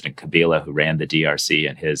President Kabila, who ran the DRC,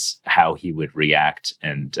 and how he would react.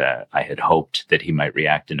 And I had hoped that he might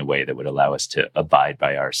react in a way that would allow us to abide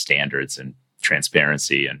by our standards and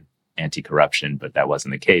transparency and anti-corruption, but that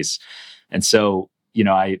wasn't the case. And so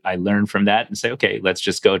I learn from that and say, okay, let's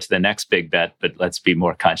just go to the next big bet, but let's be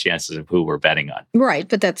more conscientious of who we're betting on. Right.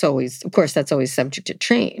 But that's always subject to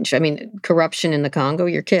change. I mean, corruption in the Congo,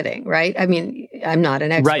 you're kidding, right? I mean, I'm not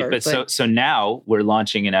an expert. Right. But so now we're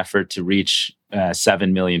launching an effort to reach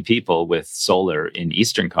 7 million people with solar in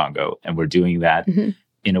Eastern Congo. And we're doing that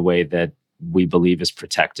in a way that we believe is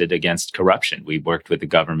protected against corruption. We worked with the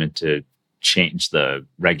government to change the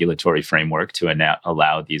regulatory framework to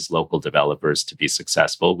allow these local developers to be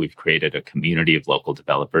successful. We've created a community of local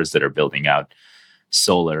developers that are building out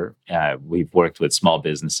solar. We've worked with small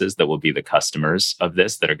businesses that will be the customers of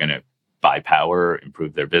this, that are going to buy power,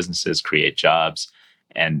 improve their businesses, create jobs,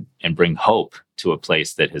 and bring hope to a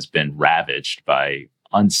place that has been ravaged by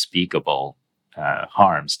unspeakable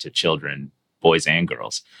harms to children, boys and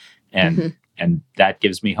girls. And that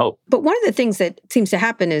gives me hope. But one of the things that seems to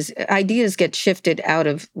happen is ideas get shifted out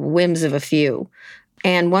of whims of a few.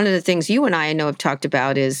 And one of the things you and I know have talked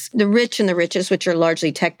about is the rich and the richest, which are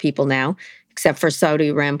largely tech people now, except for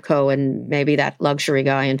Saudi Aramco and maybe that luxury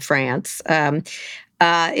guy in France.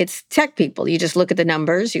 It's tech people. You just look at the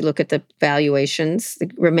numbers, you look at the valuations,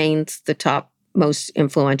 it remains the top most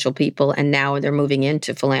influential people, and now they're moving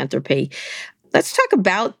into philanthropy. Let's talk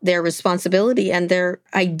about their responsibility and their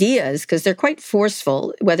ideas, because they're quite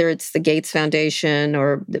forceful, whether it's the Gates Foundation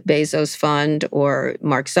or the Bezos Fund or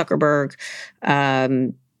Mark Zuckerberg.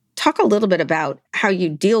 Talk a little bit about how you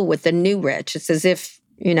deal with the new rich. It's as if,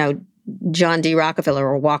 John D. Rockefeller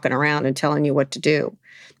were walking around and telling you what to do,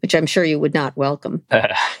 which I'm sure you would not welcome.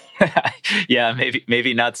 Yeah,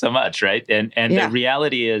 maybe not so much, right? And the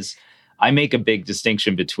reality is, I make a big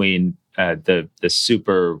distinction between the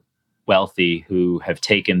super wealthy who have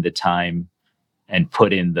taken the time and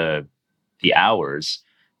put in the hours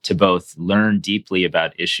to both learn deeply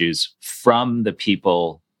about issues from the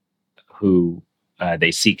people who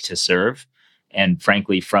they seek to serve, and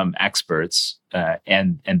frankly, from experts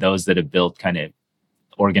and those that have built kind of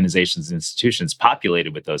organizations and institutions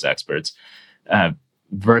populated with those experts,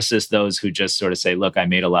 versus those who just sort of say, look, I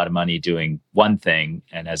made a lot of money doing one thing,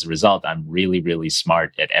 and as a result, I'm really, really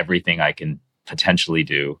smart at everything I can potentially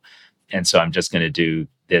do. And so I'm just going to do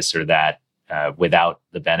this or that without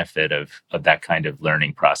the benefit of that kind of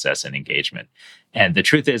learning process and engagement. And the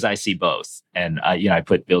truth is, I see both. And I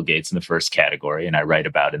put Bill Gates in the first category, and I write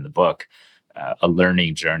about in the book a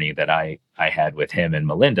learning journey that I had with him and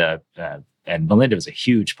Melinda. And Melinda was a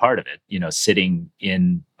huge part of it, sitting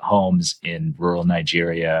in homes in rural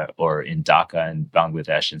Nigeria or in Dhaka in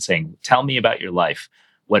Bangladesh and saying, tell me about your life.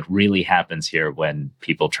 What really happens here when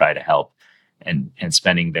people try to help? And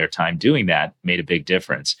spending their time doing that made a big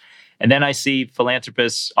difference. And then I see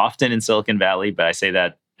philanthropists often in Silicon Valley, but I say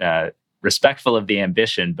that respectful of the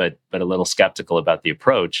ambition, but a little skeptical about the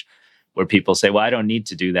approach, where people say, well, I don't need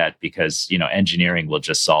to do that because, engineering will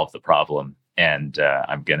just solve the problem. And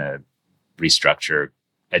I'm going to restructure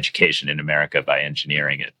education in America by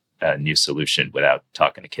engineering a new solution without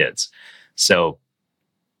talking to kids. So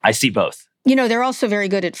I see both. They're also very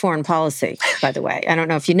good at foreign policy, by the way. I don't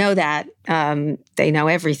know if you know that. They know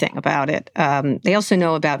everything about it. They also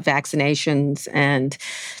know about vaccinations, and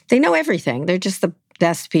they know everything. They're just the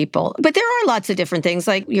best people. But there are lots of different things.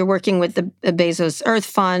 Like you're working with the Bezos Earth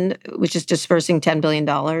Fund, which is dispersing $10 billion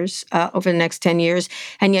over the next 10 years.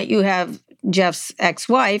 And yet you have Jeff's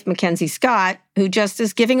ex-wife, Mackenzie Scott, who just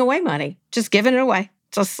is giving away money, just giving it away,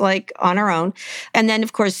 just like on her own. And then,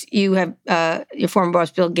 of course, you have your former boss,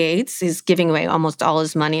 Bill Gates, is giving away almost all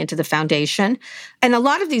his money into the foundation. And a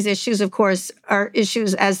lot of these issues, of course, are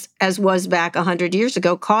issues, as was back 100 years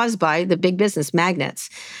ago, caused by the big business magnates.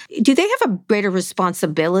 Do they have a greater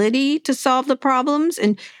responsibility to solve the problems?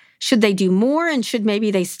 And should they do more? And should maybe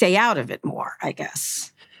they stay out of it more, I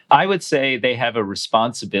guess? I would say they have a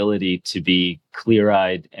responsibility to be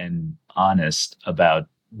clear-eyed and honest about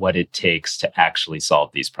what it takes to actually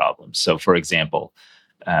solve these problems. So, for example,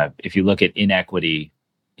 if you look at inequity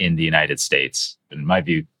in the United States, in my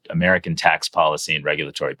view, American tax policy and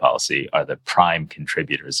regulatory policy are the prime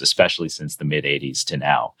contributors, especially since the mid-'80s to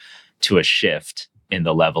now, to a shift in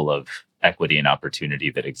the level of equity and opportunity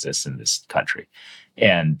that exists in this country.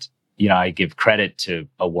 And, I give credit to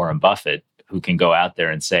a Warren Buffett who can go out there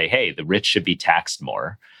and say, hey, the rich should be taxed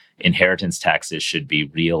more. Inheritance taxes should be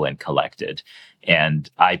real and collected. And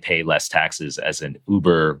I pay less taxes as an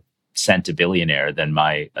Uber centibillionaire than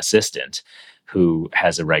my assistant who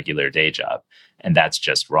has a regular day job. And that's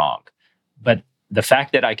just wrong. But the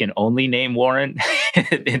fact that I can only name Warren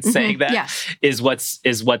in saying that is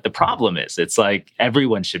what the problem is. It's like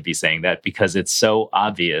everyone should be saying that because it's so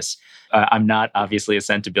obvious. I'm not obviously a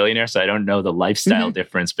centibillionaire, so I don't know the lifestyle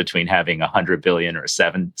difference between having 100 billion or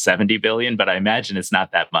 70 billion, but I imagine it's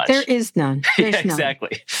not that much. There is none. There's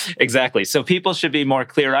Exactly. So people should be more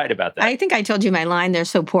clear-eyed about that. I think I told you my line, they're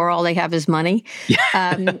so poor, all they have is money.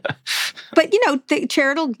 But, the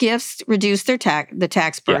charitable gifts reduce the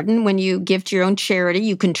tax burden. Yeah. When you give to your own charity,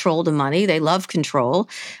 you control the money. They love control.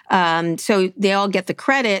 So they all get the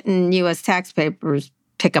credit, and you as taxpayers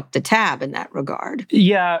pick up the tab in that regard.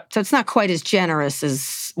 Yeah. So it's not quite as generous as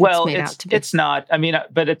it's made out to be. It's not. I mean,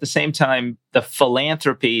 but at the same time, the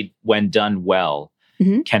philanthropy, when done well,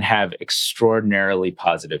 can have extraordinarily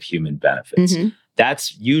positive human benefits.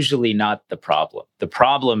 That's usually not the problem. The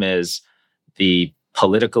problem is the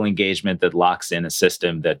political engagement that locks in a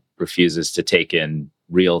system that refuses to take in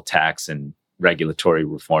real tax and regulatory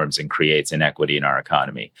reforms and creates inequity in our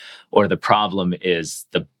economy. Or the problem is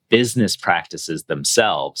the business practices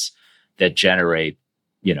themselves that generate,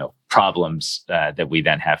 problems that we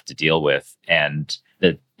then have to deal with, and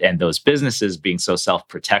those businesses being so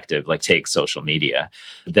self-protective, like take social media,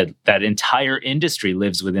 that entire industry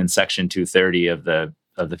lives within Section 230 of the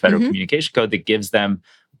Federal Communication Code that gives them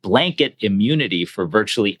blanket immunity for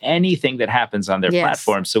virtually anything that happens on their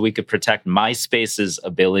platform. So we could protect MySpace's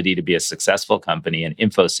ability to be a successful company and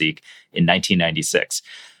InfoSeek in 1996.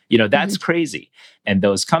 That's crazy. And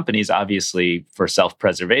those companies, obviously, for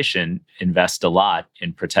self-preservation, invest a lot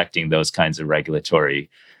in protecting those kinds of regulatory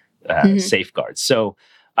safeguards. So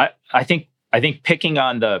I think picking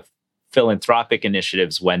on the philanthropic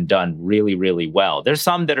initiatives when done really, really well, there's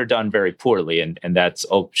some that are done very poorly, and that's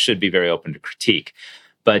should be very open to critique.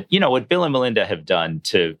 But, what Bill and Melinda have done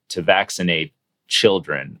to vaccinate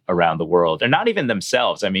children around the world, and not even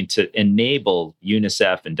themselves, I mean, to enable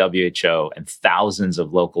UNICEF and WHO and thousands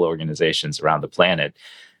of local organizations around the planet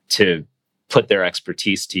to put their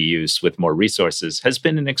expertise to use with more resources, has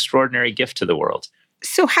been an extraordinary gift to the world.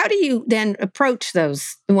 So how do you then approach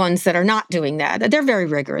those ones that are not doing that? They're very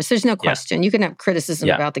rigorous. There's no question. You can have criticism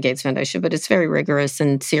about the Gates Foundation, but it's very rigorous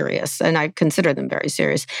and serious, and I consider them very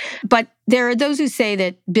serious. But there are those who say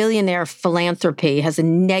that billionaire philanthropy has a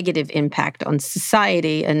negative impact on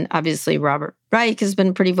society, and obviously Robert Reich has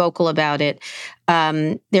been pretty vocal about it.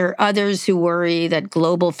 There are others who worry that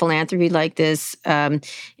global philanthropy like this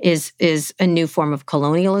is a new form of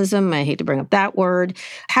colonialism. I hate to bring up that word.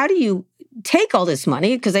 How do you take all this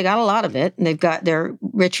money, because they got a lot of it, and they're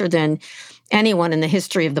richer than anyone in the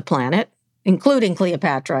history of the planet, including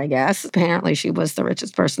Cleopatra, I guess. Apparently she was the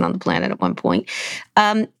richest person on the planet at one point.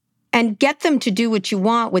 And get them to do what you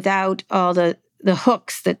want without all the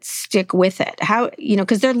hooks that stick with it. How,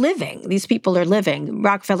 because they're living. These people are living.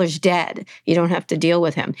 Rockefeller's dead. You don't have to deal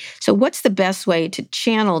with him. So what's the best way to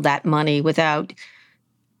channel that money without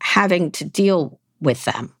having to deal with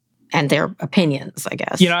them and their opinions, I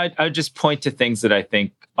guess? I would just point to things that I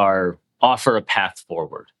think offer a path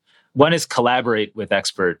forward. One is collaborate with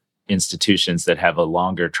expert institutions that have a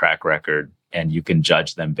longer track record, and you can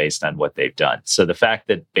judge them based on what they've done. So the fact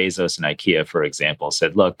that Bezos and IKEA, for example,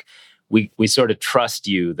 said, look, we sort of trust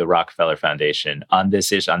you, the Rockefeller Foundation, on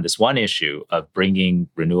this one issue of bringing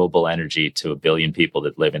renewable energy to 1 billion people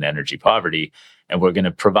that live in energy poverty, and we're going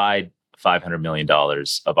to provide $500 million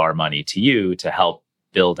of our money to you to help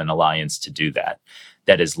build an alliance to do that.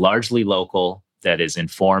 That is largely local, that is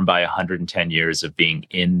informed by 110 years of being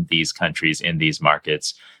in these countries, in these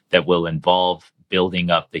markets, that will involve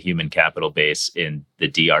building up the human capital base in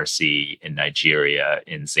the DRC, in Nigeria,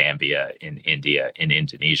 in Zambia, in India, in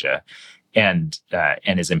Indonesia, and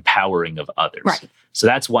is empowering of others. Right. So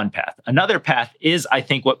that's one path. Another path is, I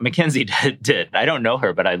think, what Mackenzie did. I don't know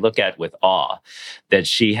her, but I look at with awe that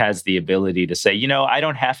she has the ability to say, I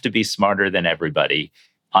don't have to be smarter than everybody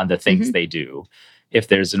on the things they do. If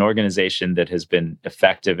there's an organization that has been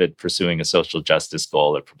effective at pursuing a social justice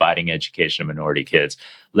goal or providing education to minority kids,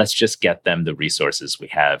 let's just get them the resources we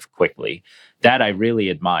have quickly. That I really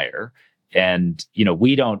admire. And,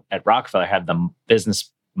 we don't at Rockefeller have the business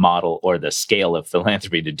model or the scale of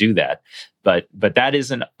philanthropy to do that. But that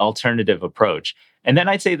is an alternative approach. And then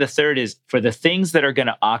I'd say the third is for the things that are going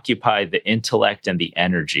to occupy the intellect and the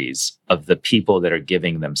energies of the people that are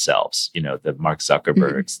giving themselves, the Mark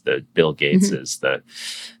Zuckerbergs, the Bill Gateses,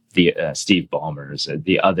 the Steve Ballmers,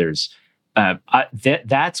 the others.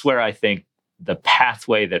 That's where I think the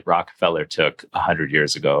pathway that Rockefeller took 100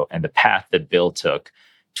 years ago and the path that Bill took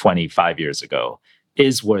 25 years ago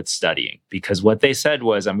is worth studying, because what they said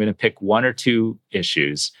was, I'm going to pick one or two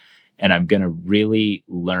issues and I'm going to really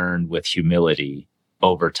learn with humility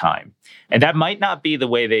over time. And that might not be the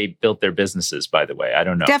way they built their businesses, by the way. I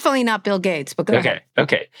don't know. Definitely not Bill Gates, but go ahead.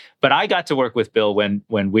 Okay. But I got to work with Bill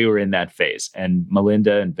when we were in that phase. And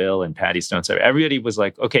Melinda and Bill and Patty Stone, everybody was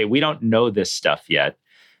like, okay, we don't know this stuff yet.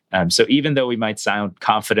 So even though we might sound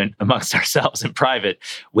confident amongst ourselves in private,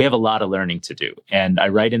 we have a lot of learning to do. And I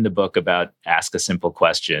write in the book about ask a simple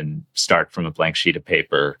question, start from a blank sheet of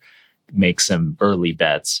paper, make some early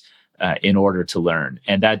bets in order to learn.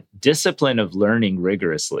 And that discipline of learning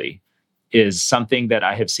rigorously is something that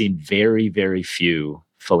I have seen very, very few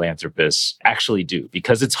philanthropists actually do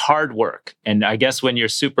because it's hard work. And I guess when you're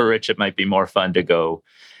super rich, it might be more fun to go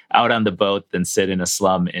out on the boat than sit in a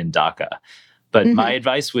slum in Dhaka. But my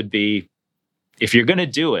advice would be, if you're going to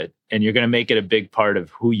do it and you're going to make it a big part of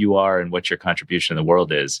who you are and what your contribution in the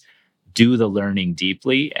world is, do the learning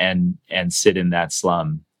deeply and sit in that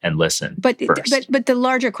slum and listen first. But the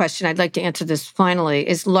larger question, I'd like to answer this finally,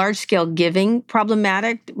 is large-scale giving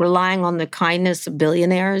problematic? Relying on the kindness of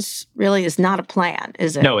billionaires really is not a plan,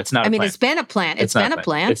 is it? No, it's not a plan. It's been a plan. It's been a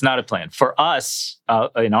plan. It's not a plan. For us,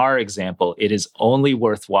 in our example, it is only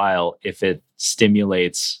worthwhile if it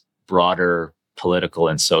stimulates broader political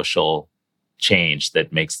and social change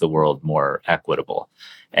that makes the world more equitable.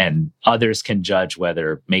 And others can judge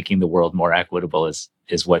whether making the world more equitable is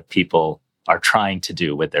what people are trying to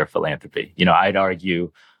do with their philanthropy. I'd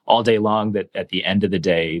argue all day long that at the end of the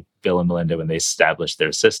day, Bill and Melinda, when they established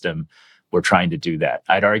their system, were trying to do that.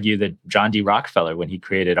 I'd argue that John D. Rockefeller, when he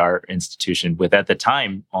created our institution with, at the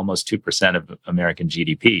time, almost 2% of American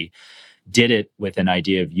GDP, did it with an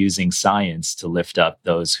idea of using science to lift up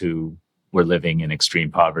those who were living in extreme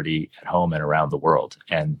poverty at home and around the world.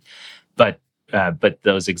 But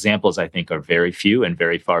those examples, I think, are very few and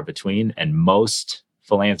very far between. And most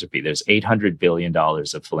philanthropy, there's $800 billion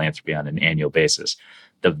of philanthropy on an annual basis.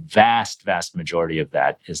 The vast, vast majority of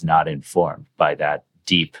that is not informed by that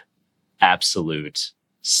deep, absolute,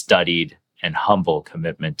 studied, and humble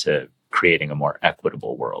commitment to creating a more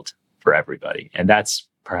equitable world for everybody. And that's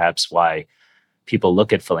perhaps why people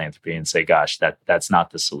look at philanthropy and say, gosh, that's not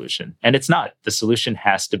the solution. And it's not. The solution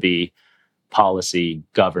has to be policy,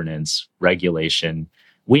 governance, regulation.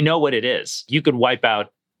 We know what it is. You could wipe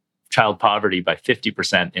out child poverty by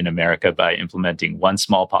 50% in America by implementing one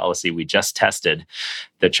small policy we just tested,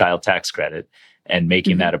 the child tax credit, and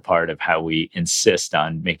making that a part of how we insist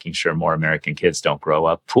on making sure more American kids don't grow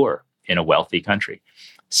up poor in a wealthy country.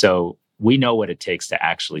 So we know what it takes to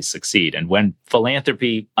actually succeed. And when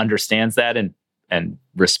philanthropy understands that and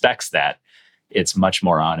respects that, it's much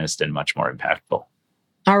more honest and much more impactful.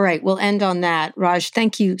 All right, we'll end on that. Raj,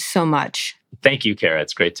 thank you so much. Thank you, Kara.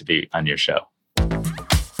 It's great to be on your show.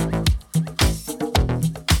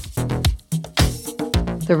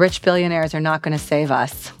 The rich billionaires are not going to save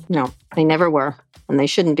us. No, they never were, and they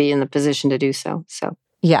shouldn't be in the position to do so.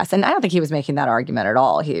 Yes, and I don't think he was making that argument at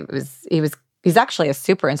all. He's actually a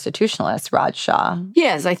super institutionalist, Raj Shah.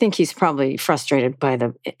 Yes, I think he's probably frustrated by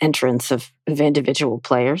the entrance of individual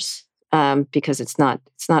players because it's not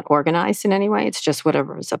organized in any way. It's just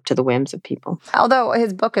whatever is up to the whims of people. Although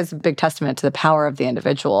his book is a big testament to the power of the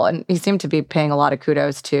individual, and he seemed to be paying a lot of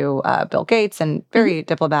kudos to Bill Gates and very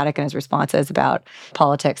diplomatic in his responses about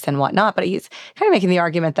politics and whatnot. But he's kind of making the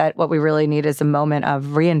argument that what we really need is a moment of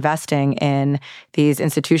reinvesting in these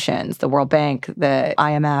institutions, the World Bank, the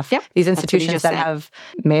IMF, these institutions that have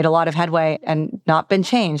made a lot of headway and not been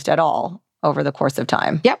changed at all over the course of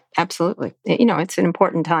time. Yep, absolutely. It's an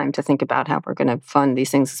important time to think about how we're going to fund these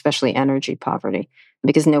things, especially energy poverty,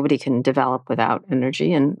 because nobody can develop without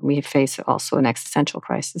energy, and we face also an existential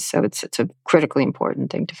crisis. So it's a critically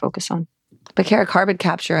important thing to focus on. But Kara, carbon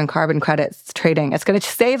capture and carbon credits trading, it's going to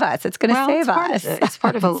save us. It's going to save us. It's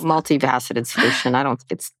part of a multifaceted solution. I don't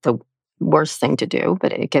think it's the worst thing to do,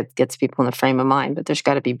 but it gets people in the frame of mind. But there's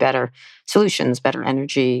got to be better solutions, better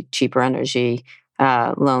energy, cheaper energy,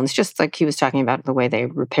 loans, just like he was talking about the way they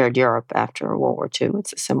repaired Europe after World War II.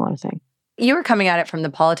 It's a similar thing. You were coming at it from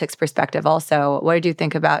the politics perspective also. What did you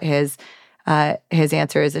think about his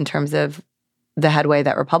answers in terms of the headway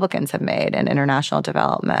that Republicans have made in international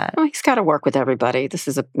development? Well, he's got to work with everybody. This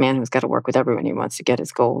is a man who's got to work with everyone who wants to get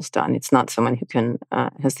his goals done. It's not someone who can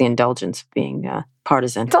has the indulgence of being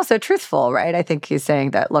partisan. It's also truthful, right? I think he's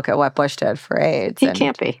saying that, look at what Bush did for AIDS. He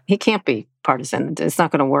can't be partisan. It's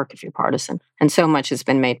not going to work if you're partisan. And so much has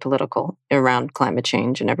been made political around climate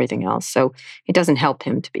change and everything else. So it doesn't help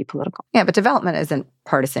him to be political. Yeah, but development isn't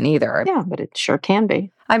partisan either. Yeah, but it sure can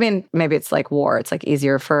be. I mean, maybe it's like war. It's like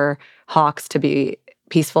easier for hawks to be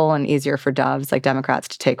peaceful and easier for doves, like Democrats,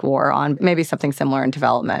 to take war on. Maybe something similar in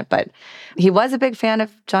development. But he was a big fan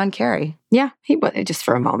of John Kerry. Yeah, he was, just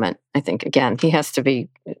for a moment. I think, again,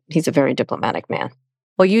 he's a very diplomatic man.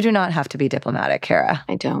 Well, you do not have to be diplomatic, Kara.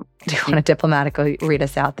 I don't. Do you want to diplomatically read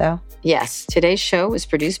us out, though? Yes. Today's show was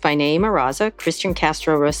produced by Naima Raza, Christian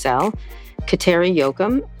Castro-Rosell, Kateri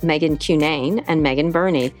Yoakum, Megan Cunane, and Megan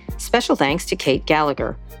Burney. Special thanks to Kate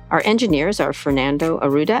Gallagher. Our engineers are Fernando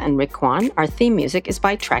Arruda and Rick Kwan. Our theme music is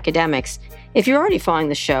by Trackademics. If you're already following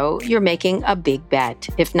the show, you're making a big bet.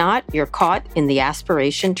 If not, you're caught in the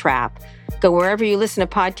aspiration trap. Go wherever you listen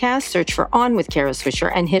to podcasts, search for On with Kara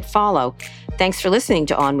Swisher, and hit follow. Thanks for listening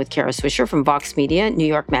to On with Kara Swisher from Vox Media, New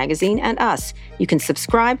York Magazine, and us. You can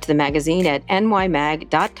subscribe to the magazine at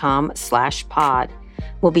nymag.com/pod.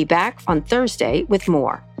 We'll be back on Thursday with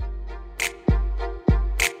more.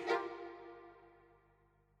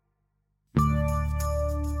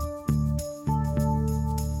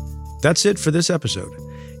 That's it for this episode.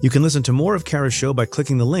 You can listen to more of Kara's show by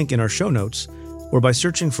clicking the link in our show notes or by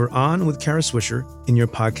searching for On with Kara Swisher in your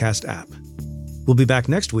podcast app. We'll be back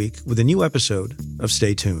next week with a new episode of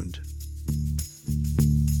Stay Tuned.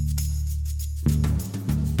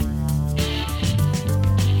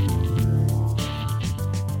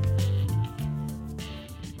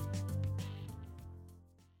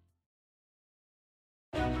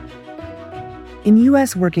 In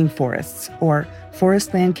U.S. working forests, or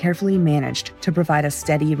forest land carefully managed to provide a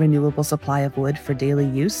steady, renewable supply of wood for daily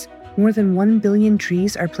use, more than 1 billion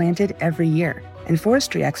trees are planted every year, and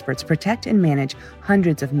forestry experts protect and manage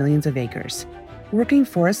hundreds of millions of acres. Working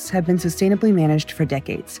forests have been sustainably managed for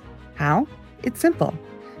decades. How? It's simple.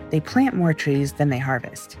 They plant more trees than they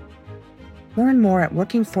harvest. Learn more at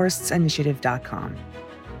workingforestsinitiative.com.